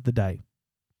driver of the day.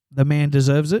 The man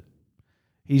deserves it.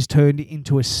 He's turned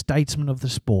into a statesman of the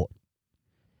sport.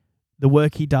 The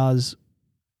work he does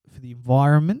for the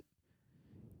environment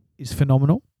is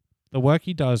phenomenal. The work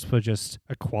he does for just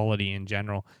equality in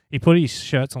general. He put his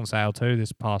shirts on sale too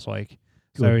this past week.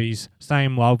 Good. So his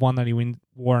Same Love one that he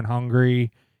wore in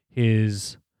Hungary,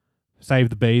 his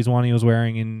Save the Bees one he was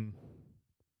wearing in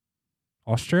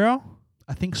Austria,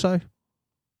 I think so.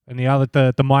 and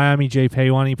the Miami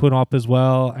GP one he put up as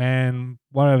well, and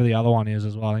whatever the other one is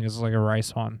as well. I think it's like a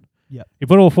race one. Yep. He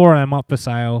put all 4 of them up for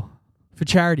sale. For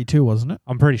charity too, wasn't it?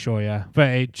 I'm pretty sure, yeah. For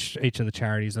each of the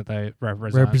charities that they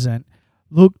represent.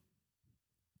 Look,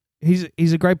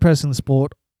 he's a great person in the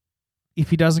sport. If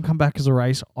he doesn't come back as a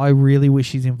race, I really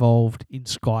wish he's involved in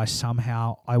Sky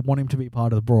somehow. I want him to be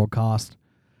part of the broadcast.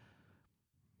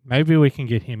 Maybe we can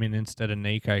get him in instead of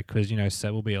Nico because,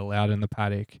 Seb will be allowed in the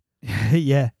paddock.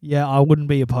 Yeah, I wouldn't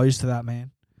be opposed to that,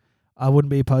 man. I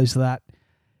wouldn't be opposed to that.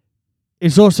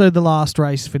 It's also the last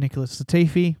race for Nicholas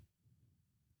Latifi.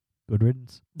 Good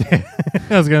riddance. I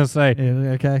was going to say.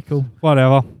 Yeah, okay, cool.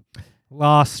 Whatever.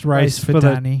 Last race for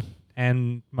Danny.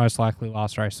 And most likely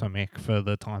last race for Mick for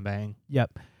the time being.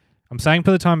 Yep. I'm saying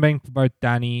for the time being for both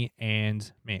Danny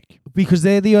and Mick. Because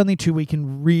they're the only two we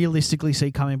can realistically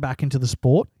see coming back into the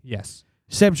sport. Yes.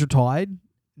 Seb's retired.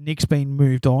 Nick's been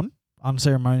moved on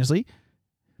unceremoniously.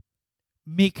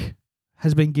 Mick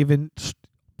has been given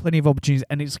plenty of opportunities,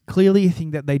 and it's clearly a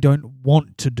thing that they don't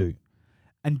want to do.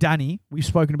 And Danny, we've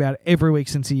spoken about it every week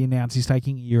since he announced he's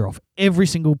taking a year off. Every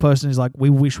single person is like, we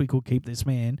wish we could keep this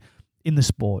man in the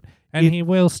sport. And he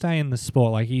will stay in the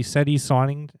sport. Like he said, he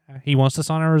wants to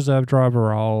sign a reserve driver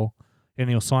role, and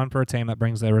he'll sign for a team that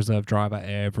brings their reserve driver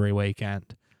every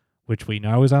weekend, which we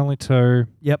know is only 2.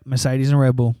 Yep, Mercedes and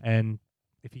Red Bull. And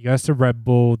if he goes to Red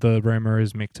Bull, the rumor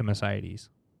is Mick to Mercedes.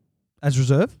 As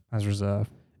reserve? As reserve.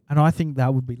 And I think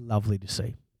that would be lovely to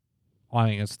see. I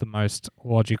think it's the most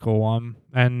logical one.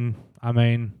 And, I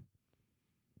mean,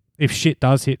 if shit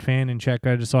does hit fan and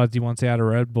Checo decides he wants out of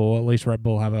Red Bull, at least Red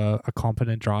Bull have a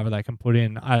competent driver they can put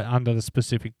in under the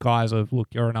specific guise of, look,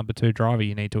 you're a number 2 driver,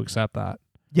 you need to accept that.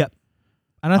 Yep.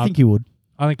 And I think he would.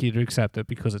 I think he'd accept it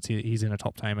because he's in a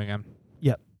top team again.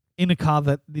 Yep. In a car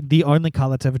that, the only car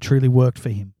that's ever truly worked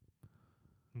for him.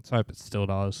 Let's hope it still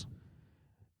does.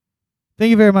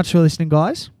 Thank you very much for listening,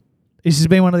 guys. This has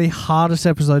been one of the hardest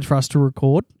episodes for us to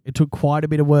record. It took quite a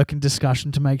bit of work and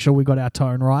discussion to make sure we got our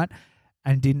tone right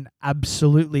and didn't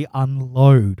absolutely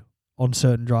unload on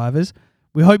certain drivers.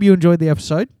 We hope you enjoyed the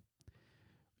episode.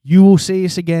 You will see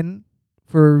us again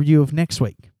for a review of next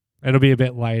week. It'll be a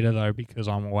bit later, though, because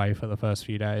I'm away for the first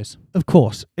few days. Of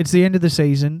course. It's the end of the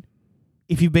season.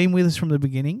 If you've been with us from the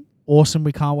beginning, awesome.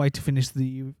 We can't wait to finish the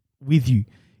year with you.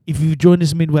 If you've joined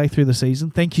us midway through the season,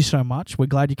 thank you so much. We're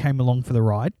glad you came along for the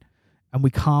ride. And we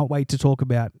can't wait to talk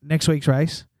about next week's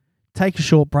race, take a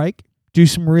short break, do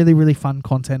some really, really fun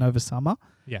content over summer,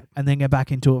 and then get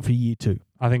back into it for year 2.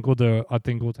 I think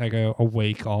we'll take a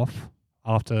week off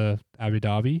after Abu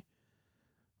Dhabi.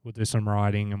 We'll do some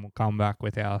riding and we'll come back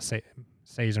with our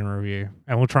season review.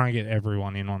 And we'll try and get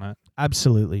everyone in on it.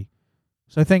 Absolutely.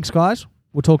 So thanks, guys.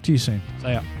 We'll talk to you soon.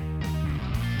 See ya.